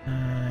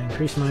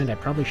 Increase mind, I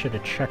probably should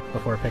have checked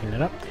before picking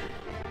it up.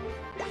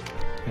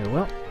 Okay,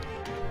 well.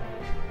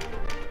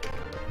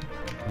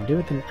 I'll do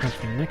it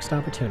at the next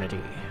opportunity.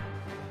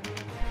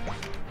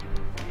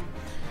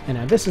 And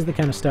now this is the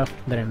kind of stuff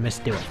that I miss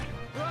doing.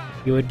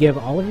 You would give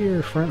all of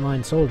your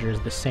frontline soldiers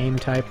the same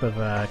type of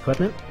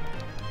equipment,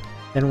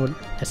 then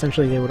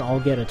essentially they would all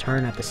get a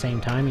turn at the same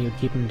time, and you'd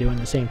keep them doing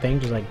the same thing,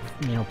 just like,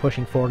 you know,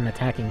 pushing forward and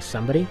attacking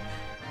somebody.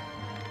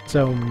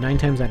 So 9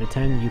 times out of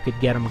 10, you could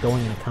get them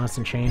going in a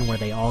constant chain where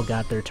they all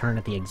got their turn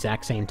at the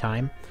exact same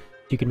time.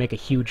 You could make a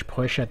huge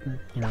push at,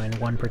 you know, in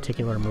one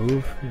particular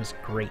move. It was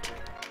great.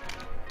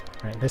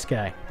 Alright, this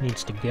guy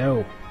needs to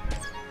go.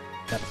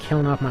 Stop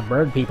killing off my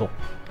bird people.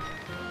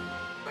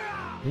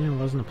 Yeah, it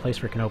wasn't a place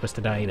for Canopus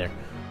to die either.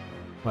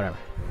 Whatever.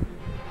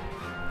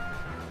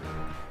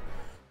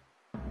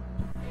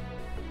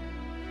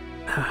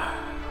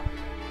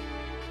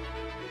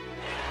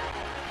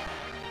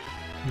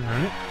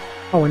 Alright.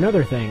 Oh,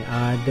 another thing.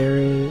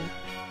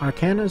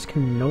 Arcanas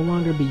can no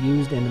longer be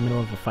used in the middle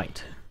of a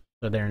fight.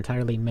 So they're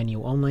entirely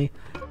menu only.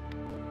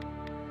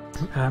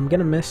 I'm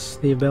gonna miss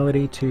the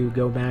ability to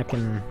go back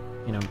and,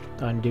 you know,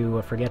 undo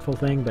a forgetful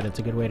thing, but it's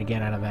a good way to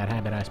get out of that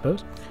habit, I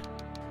suppose.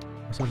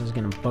 Something's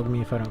gonna bug me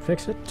if I don't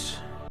fix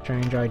it.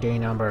 Change ID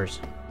numbers.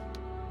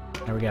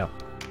 There we go.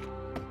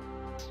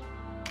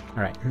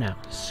 Alright, now,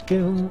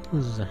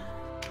 skills.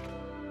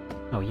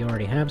 Oh, you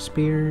already have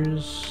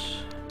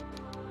spears.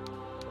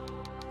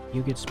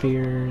 You get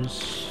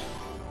spears.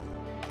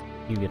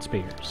 You get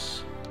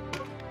spears.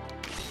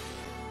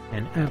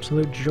 An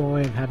absolute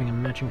joy of having a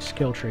matching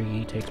skill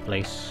tree takes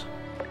place.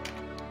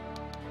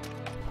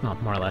 Well,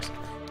 more or less.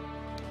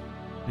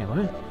 Wait,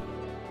 what?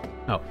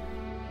 Oh.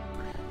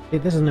 See,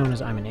 this is known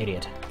as I'm an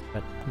idiot,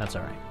 but that's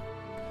alright.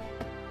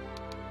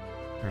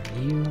 Alright,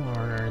 you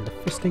are the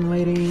fisting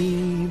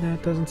lady.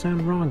 That doesn't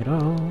sound wrong at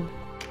all.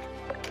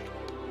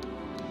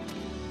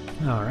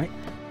 Alright.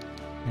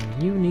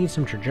 And you need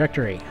some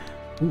trajectory.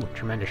 Ooh,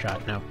 tremendous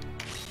shot, no.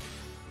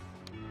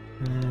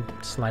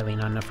 Slightly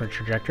not enough for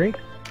trajectory.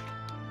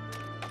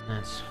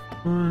 That's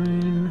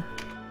fine.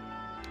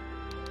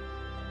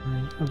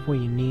 Of what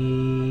you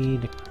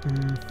need.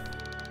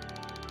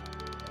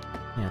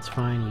 Yeah, it's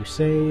fine. You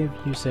save,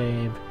 you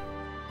save.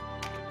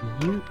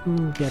 You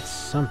get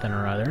something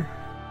or other.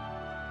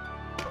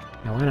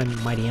 Now, why not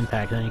Mighty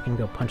Impact? Then you can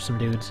go punch some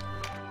dudes.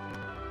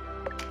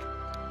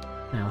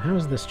 Now, how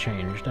has this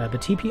changed? The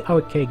TP... Oh,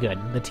 okay, good.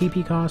 The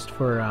TP cost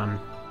for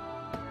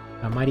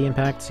Mighty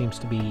Impact seems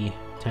to be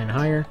 10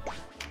 higher.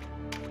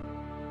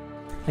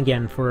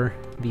 Again, for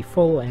the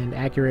full and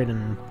accurate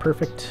and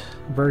perfect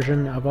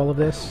version of all of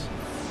this,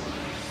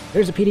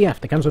 there's a PDF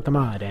that comes with the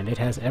mod, and it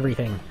has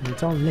everything, and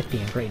it's all nifty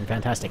and great and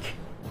fantastic,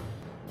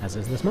 as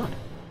is this mod.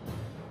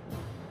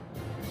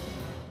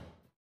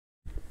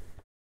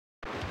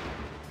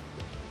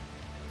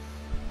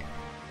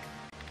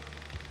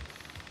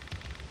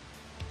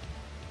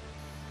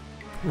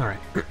 Alright.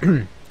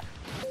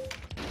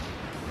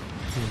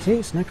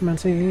 See,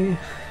 Necromancy.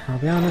 I'll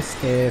be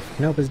honest, if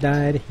Canopus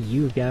died,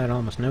 you've got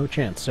almost no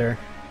chance, sir.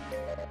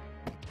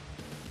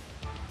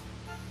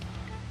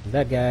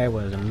 That guy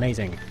was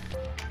amazing.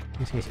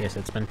 Yes,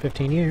 it's been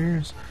 15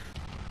 years.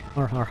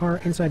 Har har har,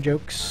 inside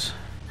jokes.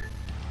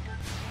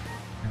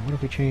 Now what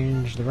if we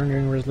change the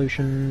rendering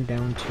resolution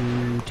down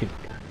to 2?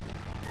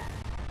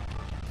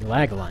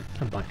 Lag a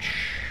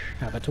bunch.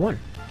 How about to 1?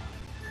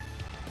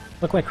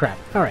 Look like crap.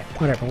 Alright,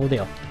 whatever, we'll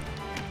deal.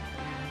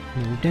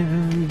 Move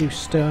down, do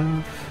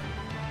stuff.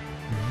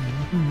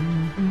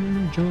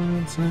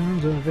 Joint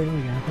sounds of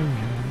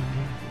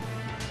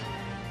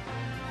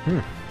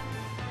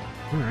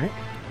Alright.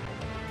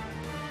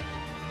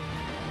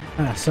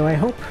 So I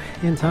hope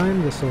in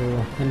time this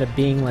will end up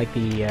being like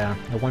the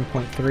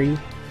 1.3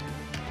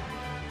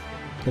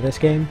 to this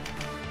game.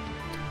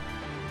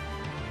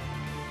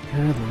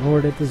 God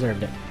lord, it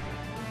deserved it.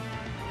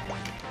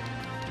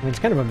 I mean, it's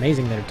kind of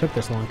amazing that it took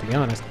this long, to be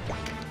honest.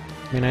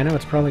 I mean, I know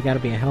it's probably got to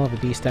be a hell of a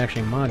beast to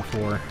actually mod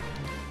for,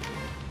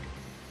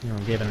 you know,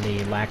 given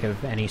the lack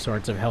of any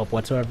sorts of help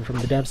whatsoever from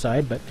the dev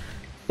side, but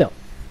still.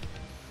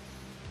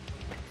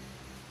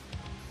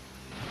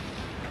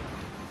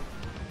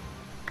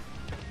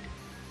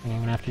 I'm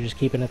gonna have to just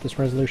keep it at this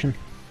resolution.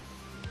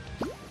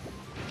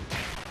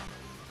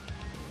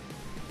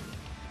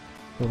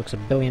 It looks a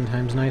billion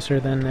times nicer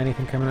than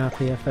anything coming out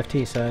the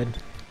FFT side.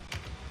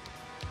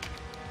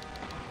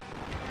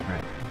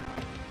 Alright.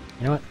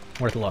 You know what?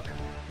 Worth a look.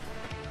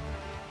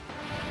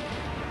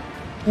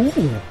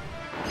 Ooh!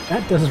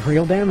 That does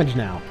real damage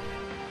now.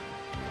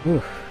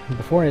 Ooh.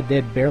 Before it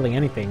did barely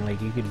anything,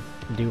 like you could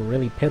do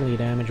really piddly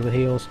damage with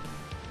heals.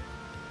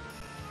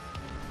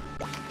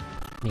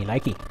 Me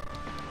likey.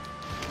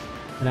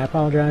 And I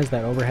apologize,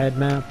 that overhead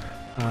map,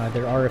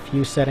 there are a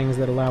few settings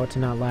that allow it to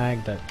not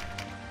lag, but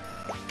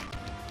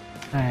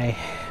I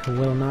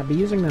will not be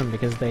using them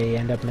because they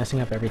end up messing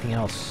up everything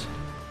else.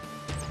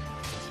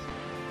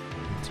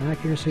 So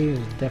accuracy is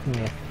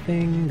definitely a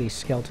thing. These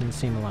skeletons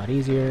seem a lot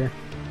easier.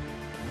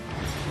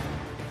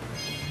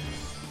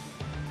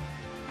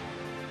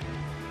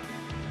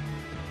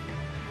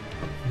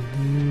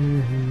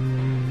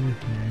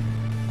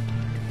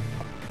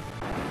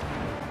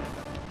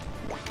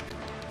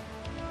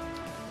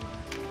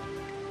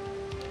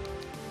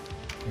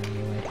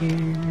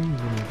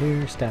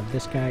 Here, stab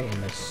this guy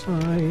in the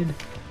side.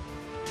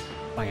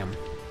 Bam.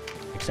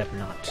 Except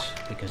not,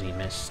 because he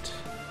missed.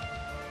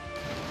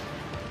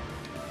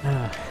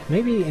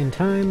 Maybe in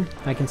time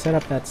I can set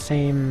up that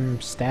same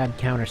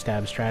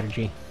stab-counter-stab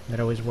strategy that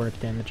always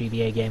worked in the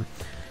GBA game.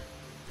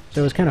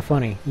 So it was kind of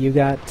funny. You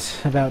got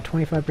about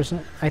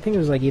 25%, I think it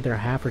was like either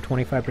half or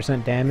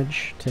 25%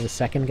 damage to the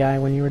second guy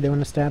when you were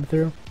doing a stab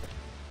through.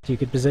 So you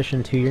could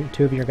position two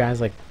of your guys,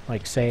 like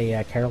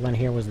say Carolyn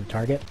here was the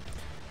target.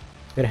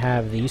 You could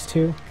have these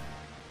two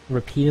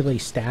repeatedly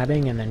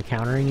stabbing and then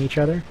countering each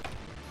other.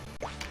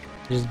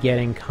 Just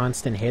getting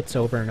constant hits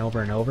over and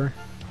over and over.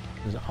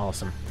 It was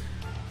awesome.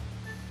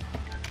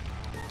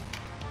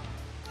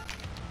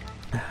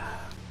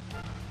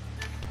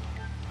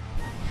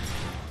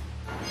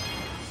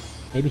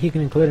 Maybe he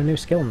can include a new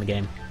skill in the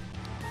game.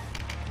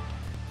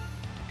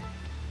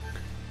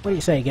 What do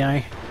you say,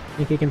 guy?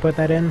 Think he can put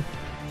that in?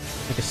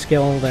 Like a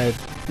skill that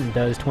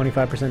does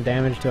 25%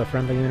 damage to a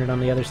friendly unit on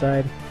the other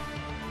side?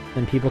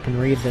 Then people can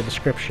read the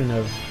description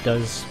of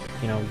does,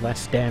 you know,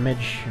 less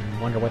damage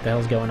and wonder what the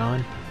hell's going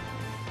on.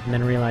 And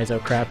then realize, oh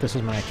crap, this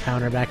is my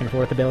counter back and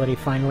forth ability,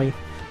 finally.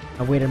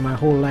 I've waited my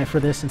whole life for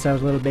this since I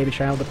was a little baby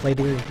child to play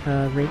the,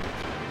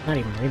 not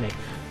even remake,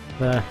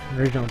 the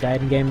original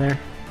Gaiden game there.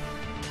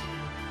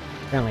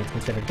 Apparently it's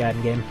considered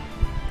Gaiden game.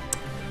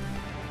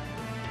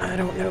 I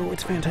don't know,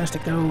 it's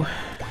fantastic though.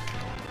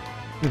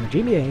 The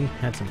GBA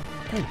had some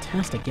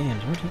fantastic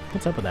games.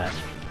 What's up with that?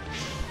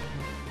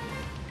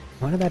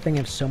 Why did that thing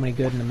have so many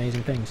good and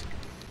amazing things?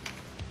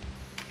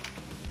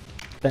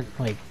 Spent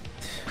like,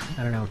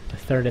 I don't know, a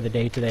third of the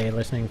day today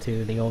listening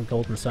to the old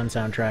Golden Sun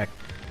soundtrack.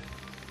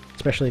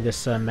 Especially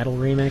this metal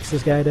remix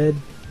this guy did.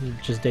 He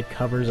just did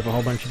covers of a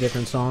whole bunch of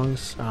different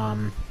songs.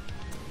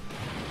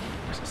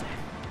 What's his name?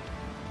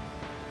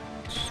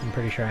 I'm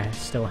pretty sure I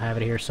still have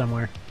it here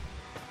somewhere.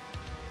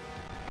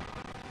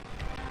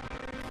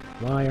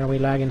 Why are we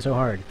lagging so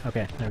hard?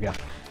 Okay, there we go.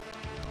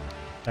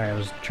 Sorry, I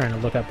was trying to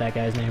look up that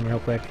guy's name real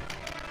quick.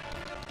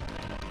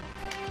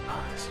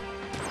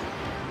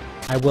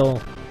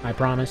 I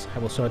promise, I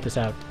will sort this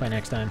out by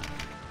next time.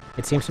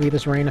 It seems to be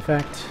this rain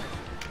effect.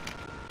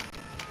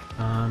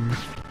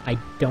 I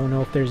don't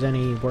know if there's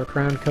any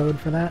workaround code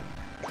for that.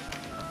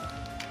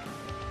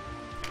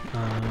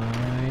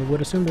 I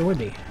would assume there would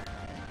be.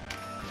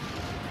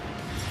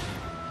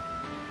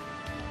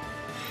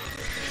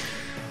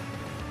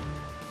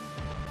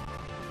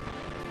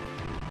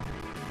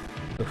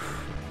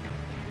 Oof.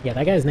 Yeah,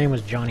 that guy's name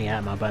was Johnny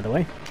Atma, by the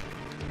way.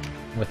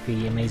 With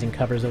the amazing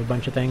covers of a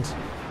bunch of things.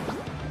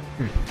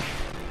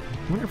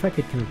 I wonder if I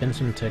could convince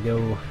him to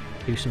go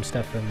do some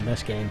stuff in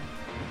this game.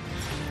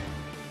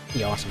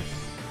 Be awesome.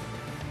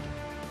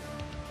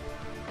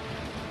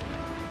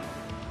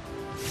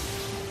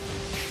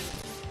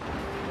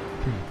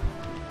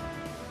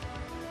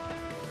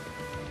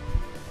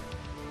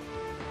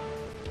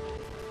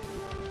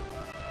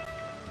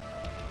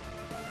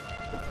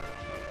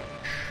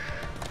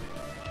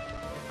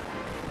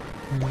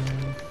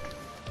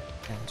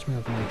 Let's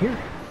move over here.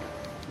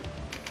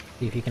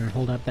 See if you can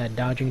hold up that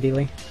dodging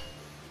dealie.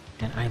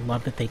 And I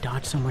love that they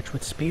dodge so much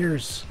with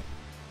spears.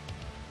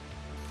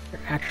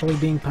 They're actually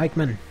being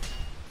pikemen.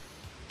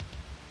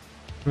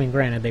 I mean,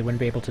 granted, they wouldn't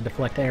be able to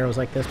deflect arrows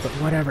like this, but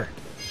whatever.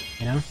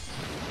 You know?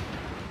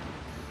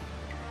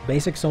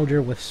 Basic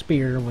soldier with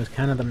spear was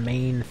kind of the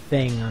main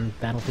thing on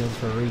battlefields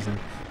for a reason.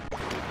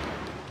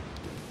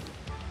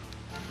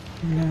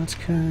 And that's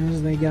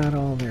because they got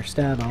all their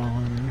stab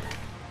on.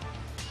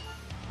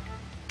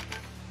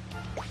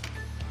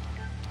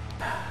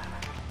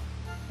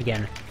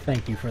 Again,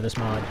 thank you for this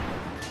mod.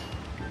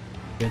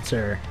 Good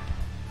sir.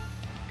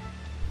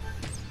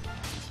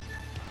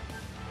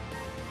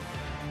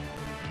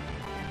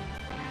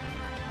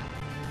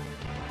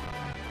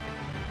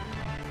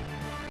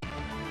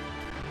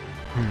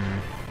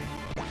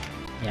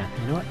 Yeah,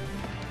 you know what?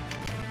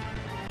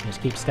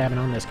 Just keep stabbing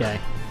on this guy.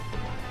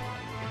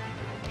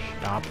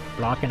 Stop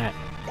blocking it.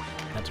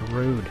 That's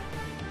rude.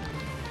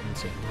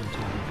 Let's see. 1,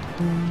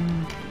 2,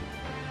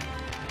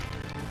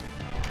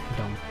 3.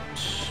 Don't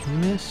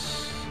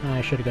miss. I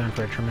should have gone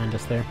for a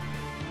tremendous there.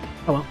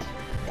 Oh well.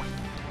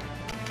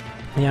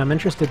 Yeah, I'm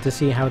interested to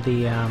see how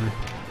the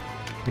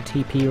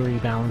TP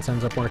rebalance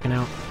ends up working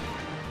out.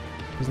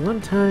 Because a lot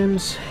of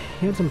times,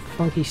 he had some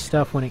funky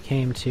stuff when it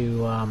came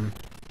to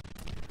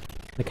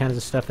the kinds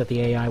of stuff that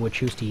the AI would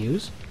choose to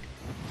use.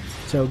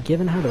 So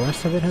given how the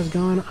rest of it has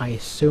gone, I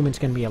assume it's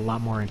going to be a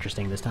lot more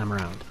interesting this time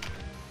around.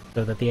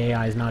 So that the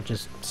AI is not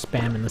just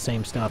spamming the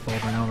same stuff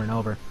over and over and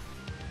over.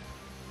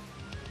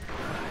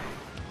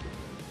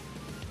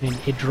 And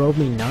it drove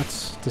me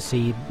nuts to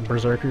see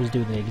Berserkers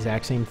do the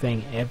exact same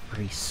thing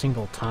every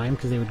single time,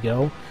 because they would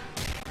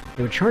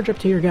charge up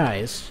to your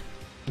guys,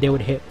 they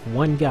would hit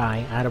one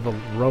guy out of a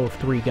row of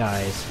 3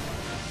 guys,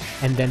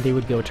 and then they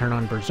would go turn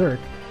on Berserk,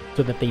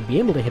 so that they'd be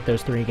able to hit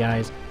those 3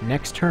 guys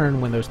next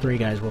turn when those 3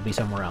 guys will be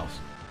somewhere else.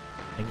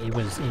 Like, it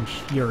was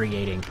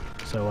infuriating.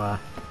 So,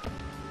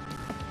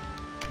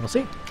 we'll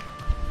see.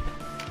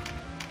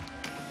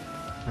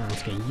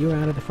 Let's get you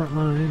out of the front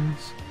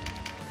lines.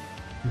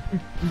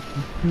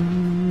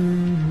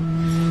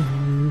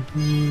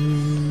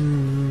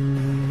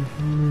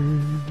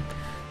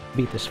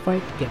 Beat this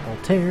fight, get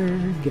Voltaire,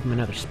 give him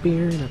another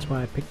spear, that's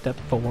why I picked up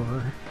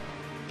 4.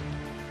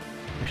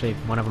 Actually,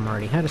 one of them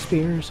already had a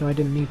spear, so I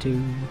didn't need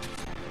to.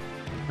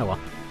 Oh well.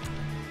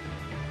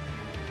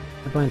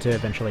 I plan to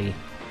eventually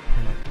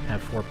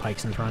have 4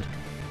 pikes in front.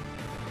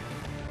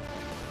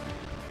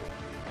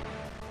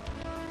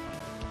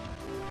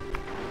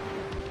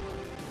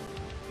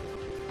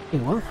 Okay,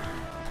 well.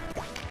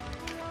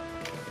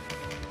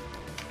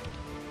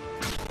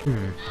 Well,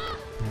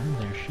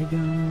 there she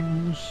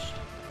goes.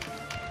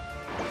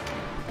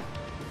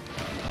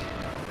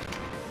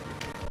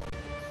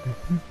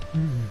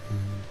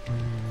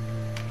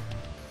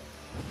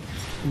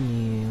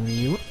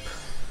 Yep.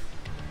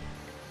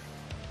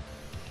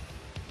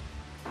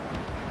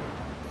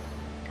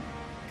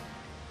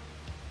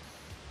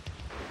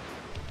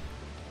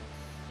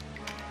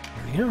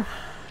 There we go.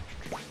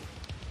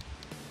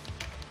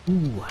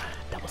 Ooh,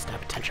 double stab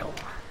potential.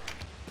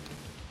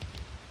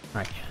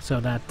 Right, so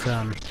that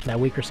that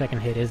weaker second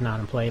hit is not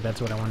in play.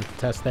 That's what I wanted to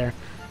test there.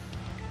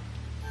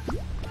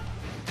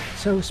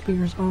 So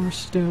spears are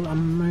still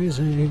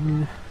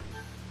amazing.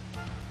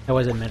 That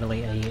was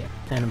admittedly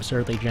an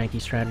absurdly janky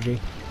strategy,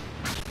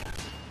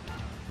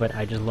 but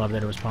I just love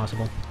that it was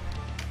possible.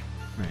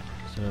 Right,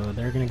 so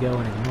they're gonna go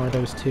and ignore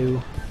those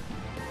 2.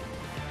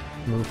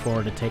 Move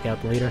forward to take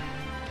out the leader.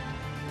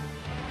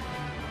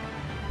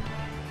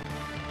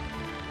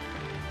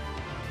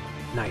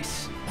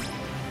 Nice.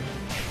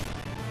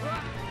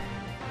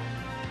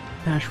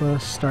 Ashwa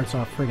starts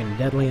off friggin'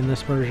 deadly in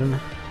this version.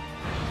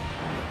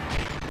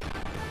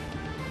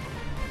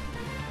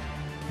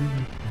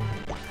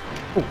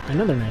 Oh,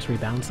 another nice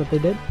rebalance that they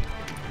did.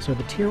 So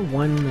the tier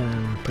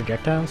 1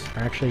 projectiles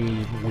are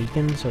actually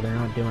weakened, so they're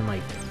not doing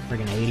like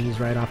friggin' 80s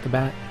right off the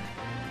bat.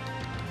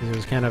 It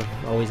was kind of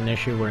always an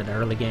issue where the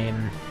early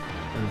game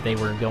they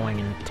were going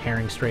and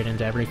tearing straight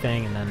into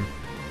everything, and then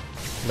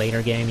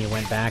later game you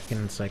went back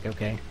and it's like,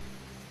 okay,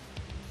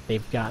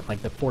 they've got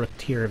like the 4th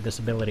tier of this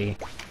ability.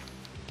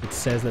 It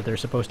says that they're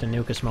supposed to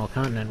nuke a small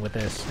continent with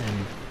this,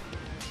 and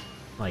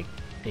like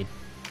they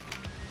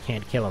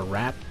can't kill a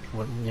rat.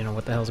 What, you know,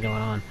 what the hell's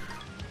going on?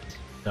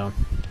 So,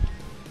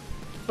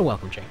 a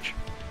welcome change.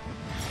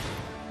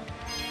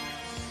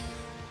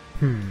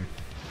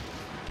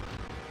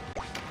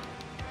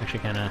 Actually,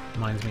 kind of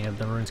reminds me of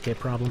the RuneScape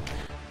problem.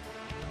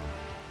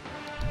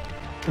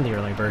 In the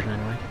early version,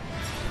 anyway.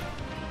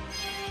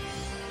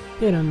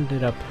 It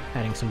ended up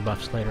adding some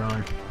buffs later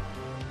on,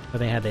 but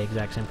they had the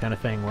exact same kind of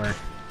thing where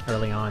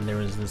early on there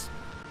was this,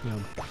 you know,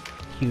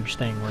 huge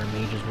thing where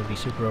mages would be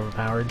super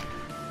overpowered.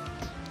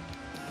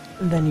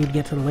 And then you'd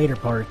get to the later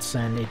parts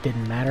and it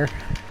didn't matter,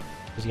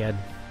 because you had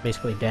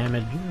basically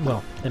damage.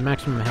 Well, the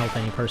maximum health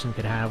any person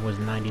could have was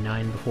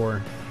 99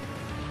 before,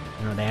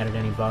 you know, they added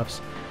any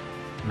buffs.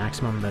 The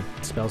maximum that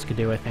spells could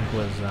do, I think,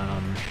 was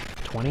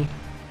 20.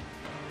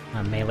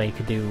 Melee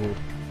could do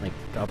like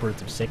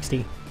upwards of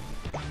 60.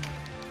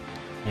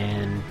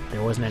 And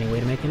there wasn't any way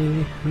to make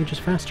any mages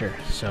faster,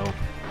 so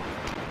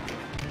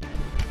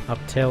up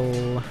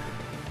till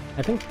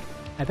I think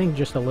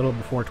just a little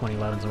before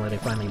 2011 is where they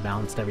finally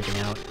balanced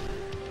everything out.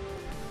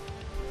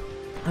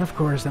 Of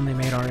course, then they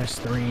made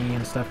RS3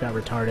 and stuff got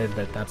retarded,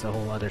 but that's a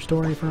whole other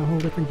story for a whole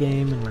different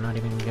game, and we're not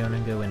even going to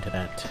go into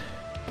that.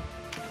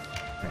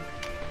 Right.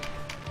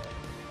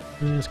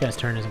 This guy's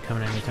turn isn't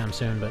coming anytime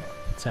soon, but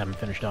let's have him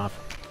finished off.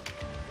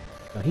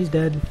 So he's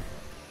dead.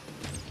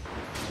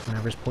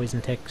 Whenever his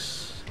poison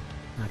ticks,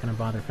 not going to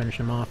bother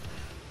finishing him off.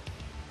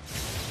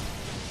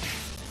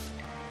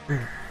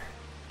 Or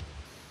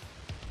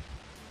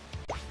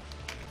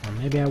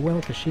maybe I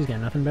will, because she's got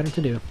nothing better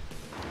to do.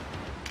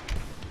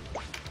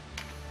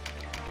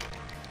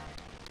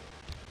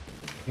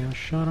 Got a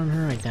shot on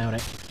her? I doubt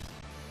it.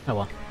 Oh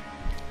well.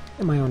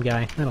 Get my own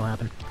guy. That'll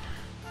happen.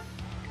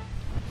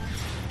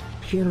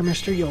 Kill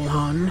Mr.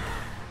 Johan.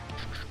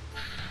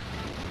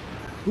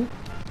 Ooh.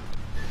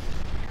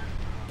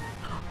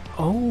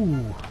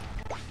 Oh!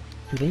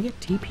 Do they get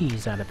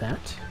TPs out of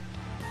that?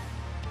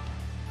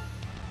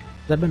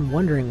 I've been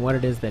wondering what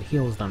it is that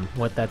heals them,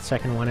 what that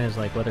second one is,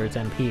 like whether it's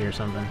MP or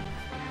something.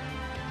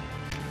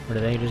 Or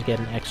do they just get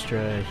an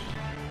extra...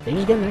 They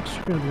just get an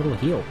extra little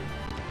heal.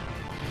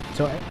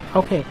 So,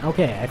 okay,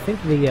 I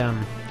think the,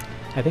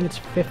 I think it's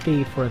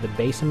 50 for the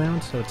base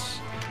amount, so it's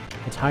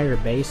higher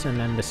base, and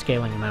then the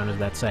scaling amount is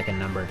that second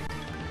number.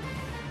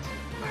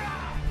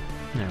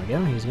 There we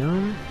go, he's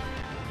gone.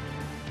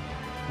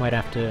 Might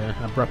have to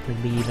abruptly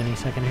leave any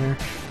second here.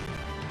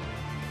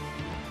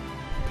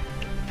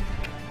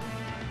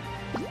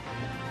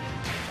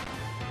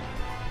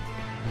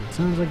 It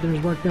sounds like there's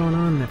work going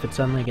on, and if it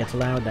suddenly gets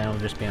loud, that'll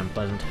just be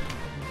unpleasant.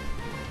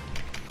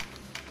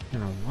 I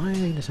don't know why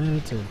they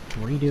decided to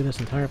redo this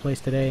entire place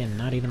today and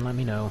not even let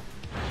me know.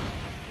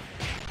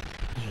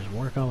 There's just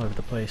work all over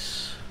the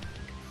place.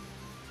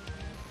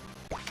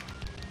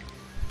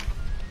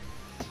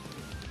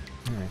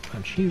 Alright,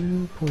 punch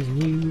you,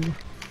 poison you.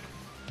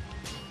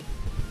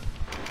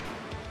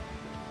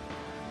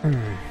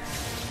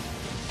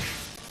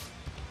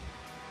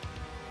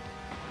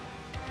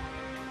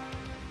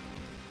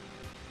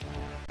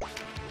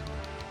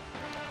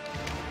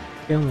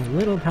 Feeling a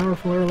little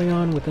powerful early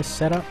on with this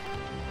setup,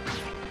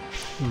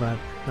 but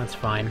that's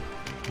fine.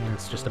 I mean,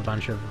 it's just a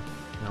bunch of,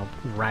 you know,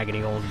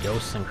 raggedy old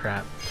ghosts and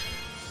crap.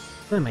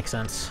 That makes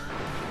sense.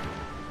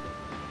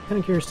 Kind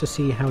of curious to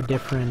see how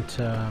different,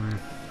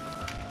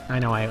 I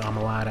know I'm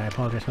a lad, I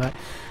apologize for that.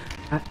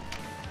 I'm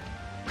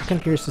kind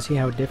of curious to see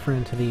how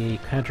different the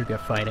Quadriga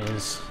fight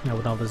is, you know,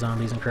 with all the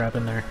zombies and crap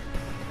in there.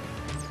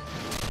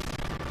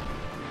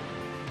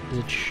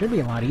 It should be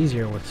a lot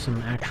easier with some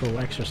actual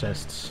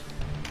exorcists.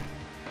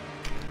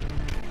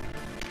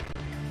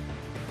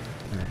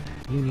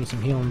 You need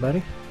some healing,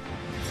 buddy.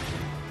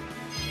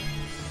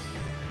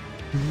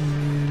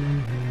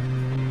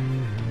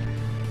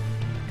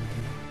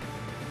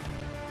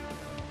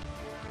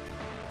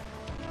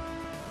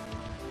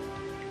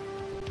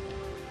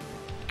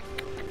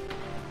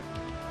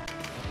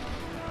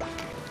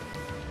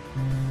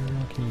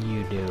 What can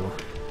you do?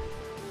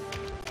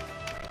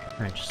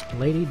 Alright, just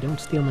lady, don't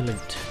steal my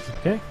loot.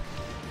 Okay?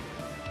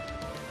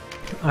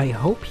 I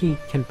hope he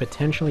can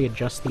potentially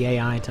adjust the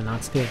AI to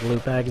not steal the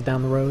loot bags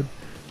down the road.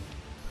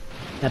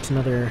 That's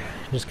another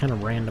just kind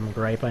of random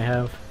gripe I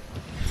have.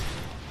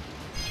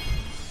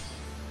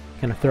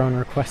 Kind of throwing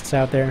requests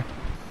out there.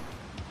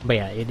 But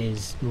yeah, it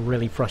is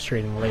really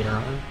frustrating later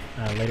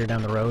on, later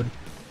down the road.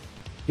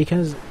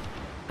 Because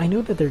I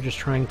know that they're just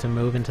trying to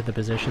move into the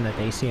position that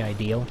they see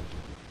ideal.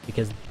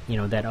 Because, you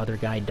know, that other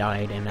guy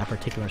died in that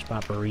particular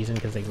spot for a reason,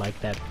 because they like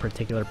that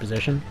particular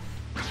position.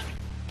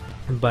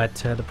 But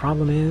the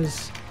problem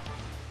is,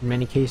 in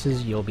many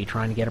cases, you'll be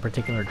trying to get a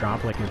particular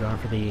drop, like you're going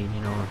for the, you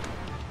know,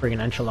 friggin'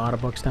 enchilada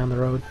books down the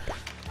road.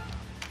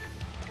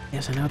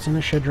 Yes, I know it's in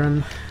a should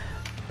run,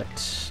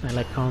 but I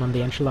like calling them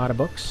the enchilada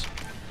books.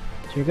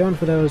 So you're going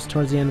for those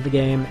towards the end of the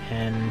game,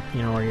 and,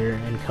 you know, or you're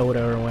in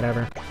Coda or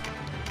whatever.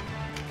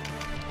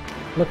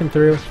 Looking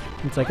through,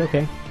 it's like,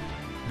 okay,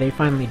 they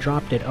finally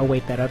dropped it, oh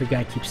wait, that other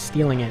guy keeps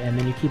stealing it, and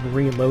then you keep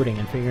reloading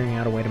and figuring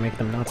out a way to make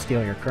them not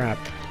steal your crap.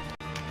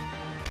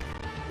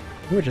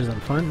 Which isn't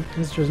fun,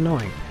 it's just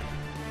annoying.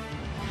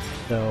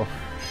 So,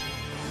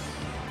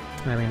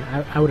 I mean,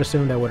 I would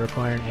assume that would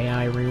require an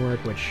AI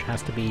rework, which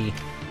has to be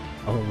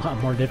a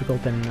lot more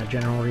difficult than a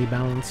general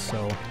rebalance,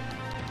 so...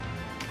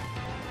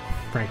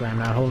 Frankly, I'm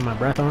not holding my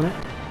breath on it,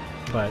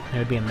 but it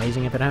would be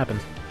amazing if it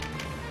happens.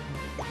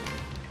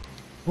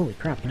 Holy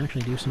crap, you can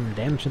actually do some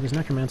damage to this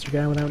Necromancer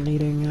guy without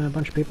needing a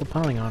bunch of people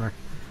piling on her.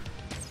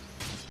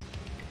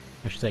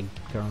 I should say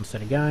girl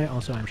instead of guy,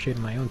 also I'm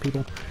shooting my own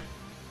people.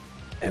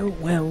 Oh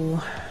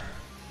well...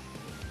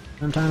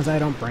 Sometimes I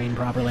don't brain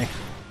properly.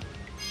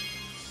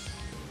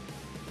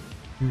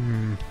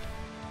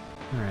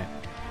 Alright.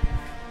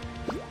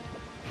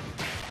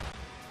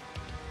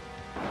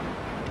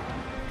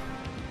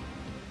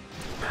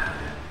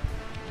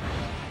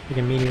 I think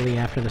immediately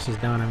after this is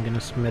done, I'm gonna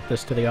submit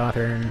this to the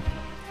author and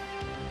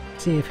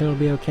see if he'll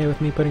be okay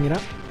with me putting it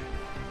up.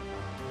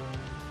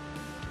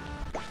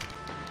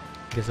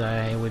 Because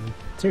I would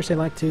seriously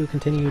like to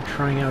continue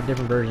trying out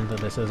different versions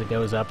of this as it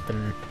goes up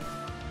and,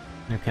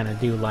 you know, kind of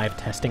do live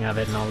testing of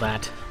it and all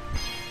that.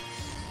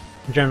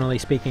 Generally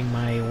speaking,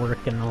 my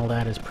work and all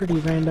that is pretty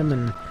random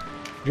and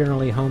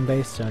generally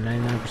home-based, so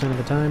 99% of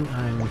the time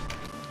I'm,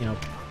 you know,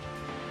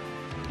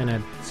 kind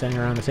of sitting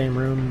around the same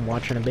room,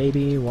 watching a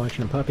baby,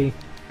 watching a puppy.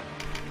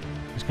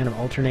 Just kind of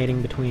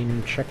alternating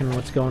between checking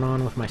what's going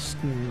on with my,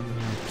 you know,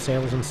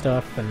 sales and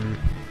stuff, and,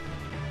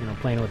 you know,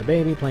 playing with the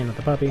baby, playing with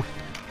the puppy,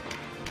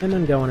 and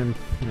then going and,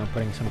 you know,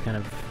 putting some kind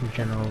of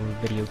general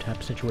video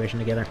type situation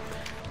together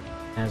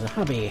as a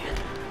hobby.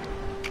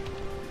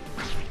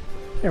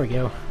 There we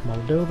go.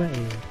 Moldova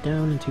is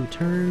down in 2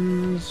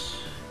 turns.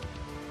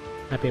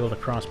 Might be able to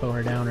crossbow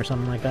her down or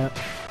something like that.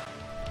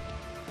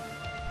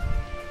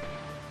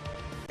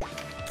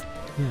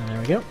 Yeah,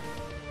 there we go.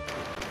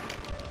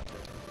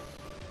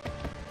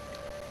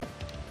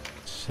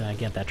 Let's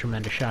get that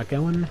tremendous shot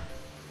going.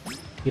 See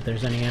if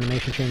there's any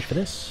animation change for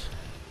this.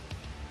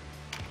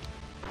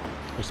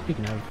 Actually,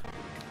 speaking of,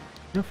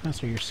 how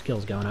fast are your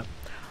skills going up?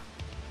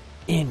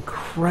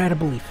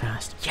 Incredibly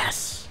fast.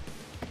 Yes!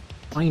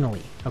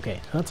 Finally. Okay,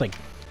 so that's like,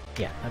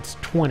 yeah, that's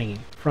 20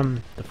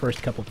 from the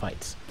first couple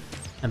fights.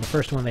 And the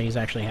first one that he's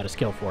actually had a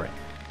skill for it.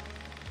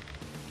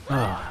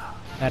 Ah,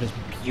 that is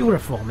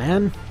beautiful,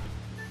 man!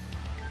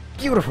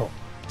 Beautiful!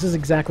 This is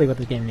exactly what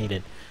the game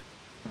needed.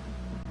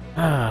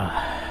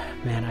 Ah,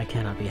 man, I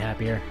cannot be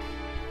happier.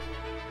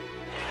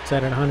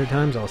 Said it 100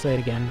 times, I'll say it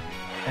again.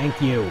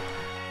 Thank you!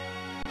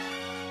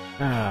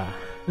 Ah,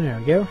 there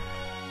we go.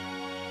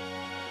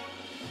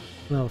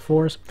 Level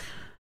 4s.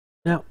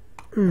 Now,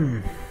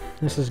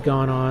 this has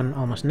gone on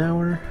almost an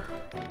hour.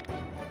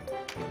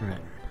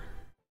 Alright.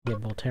 Get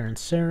Voltaire and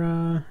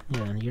Sarah.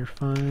 Yeah, and you're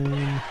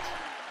fine.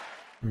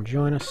 Come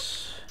join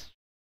us.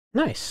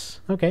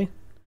 Nice! Okay.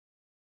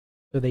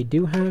 So they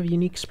do have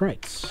unique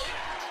sprites.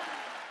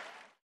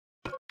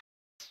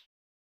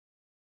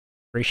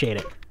 Appreciate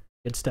it.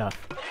 Good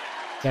stuff.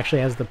 He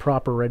actually has the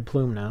proper red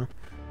plume now.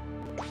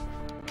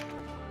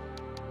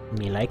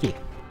 Me likey.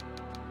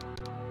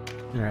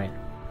 Alright.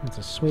 That's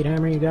a sweet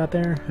hammer you got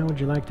there. How would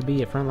you like to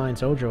be a frontline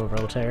soldier over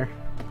Voltaire?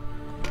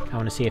 I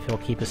want to see if he'll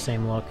keep the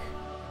same look.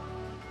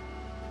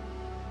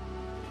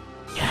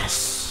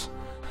 Yes!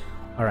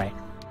 Alright.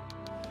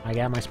 I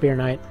got my Spear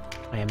Knight.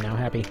 I am now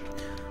happy.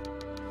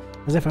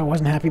 As if I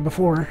wasn't happy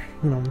before.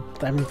 You know,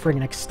 I've been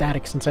friggin'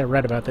 ecstatic since I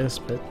read about this,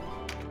 but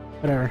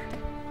whatever.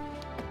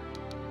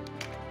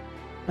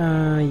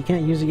 You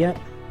can't use it yet?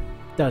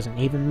 Doesn't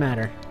even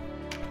matter.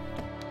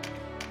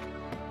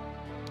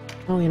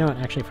 Well, you know what?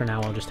 Actually, for now,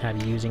 I'll just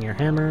have you using your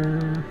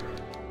hammer.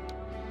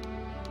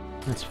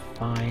 That's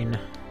fine.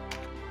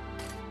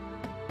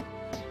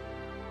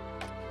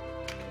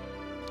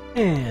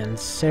 And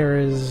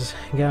Sarah's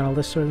got all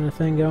this sort of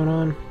thing going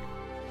on.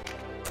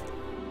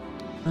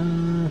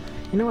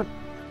 You know what?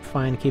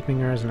 Fine keeping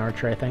her as an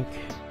archer, I think.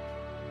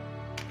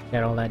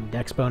 Got all that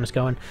dex bonus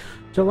going.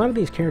 So a lot of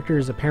these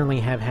characters apparently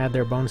have had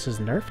their bonuses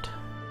nerfed.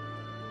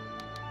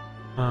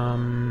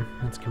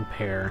 Let's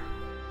compare.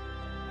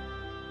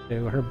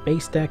 So her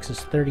base dex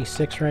is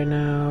 36 right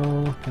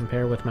now.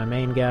 Compare with my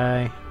main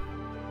guy.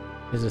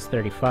 His is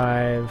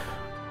 35,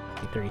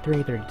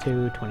 33,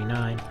 32,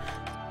 29.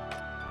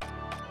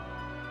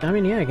 I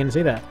mean, yeah, I can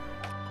see that.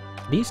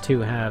 These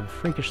two have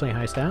freakishly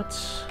high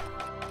stats,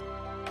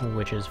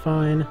 which is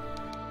fine.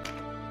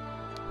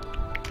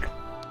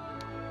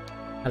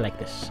 I like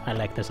this. I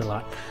like this a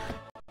lot.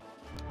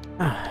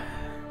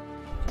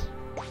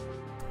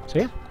 So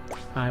yeah,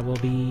 I will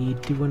be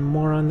doing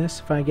more on this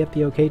if I get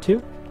the okay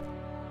to.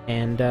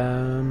 And,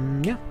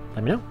 yeah,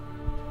 let me know.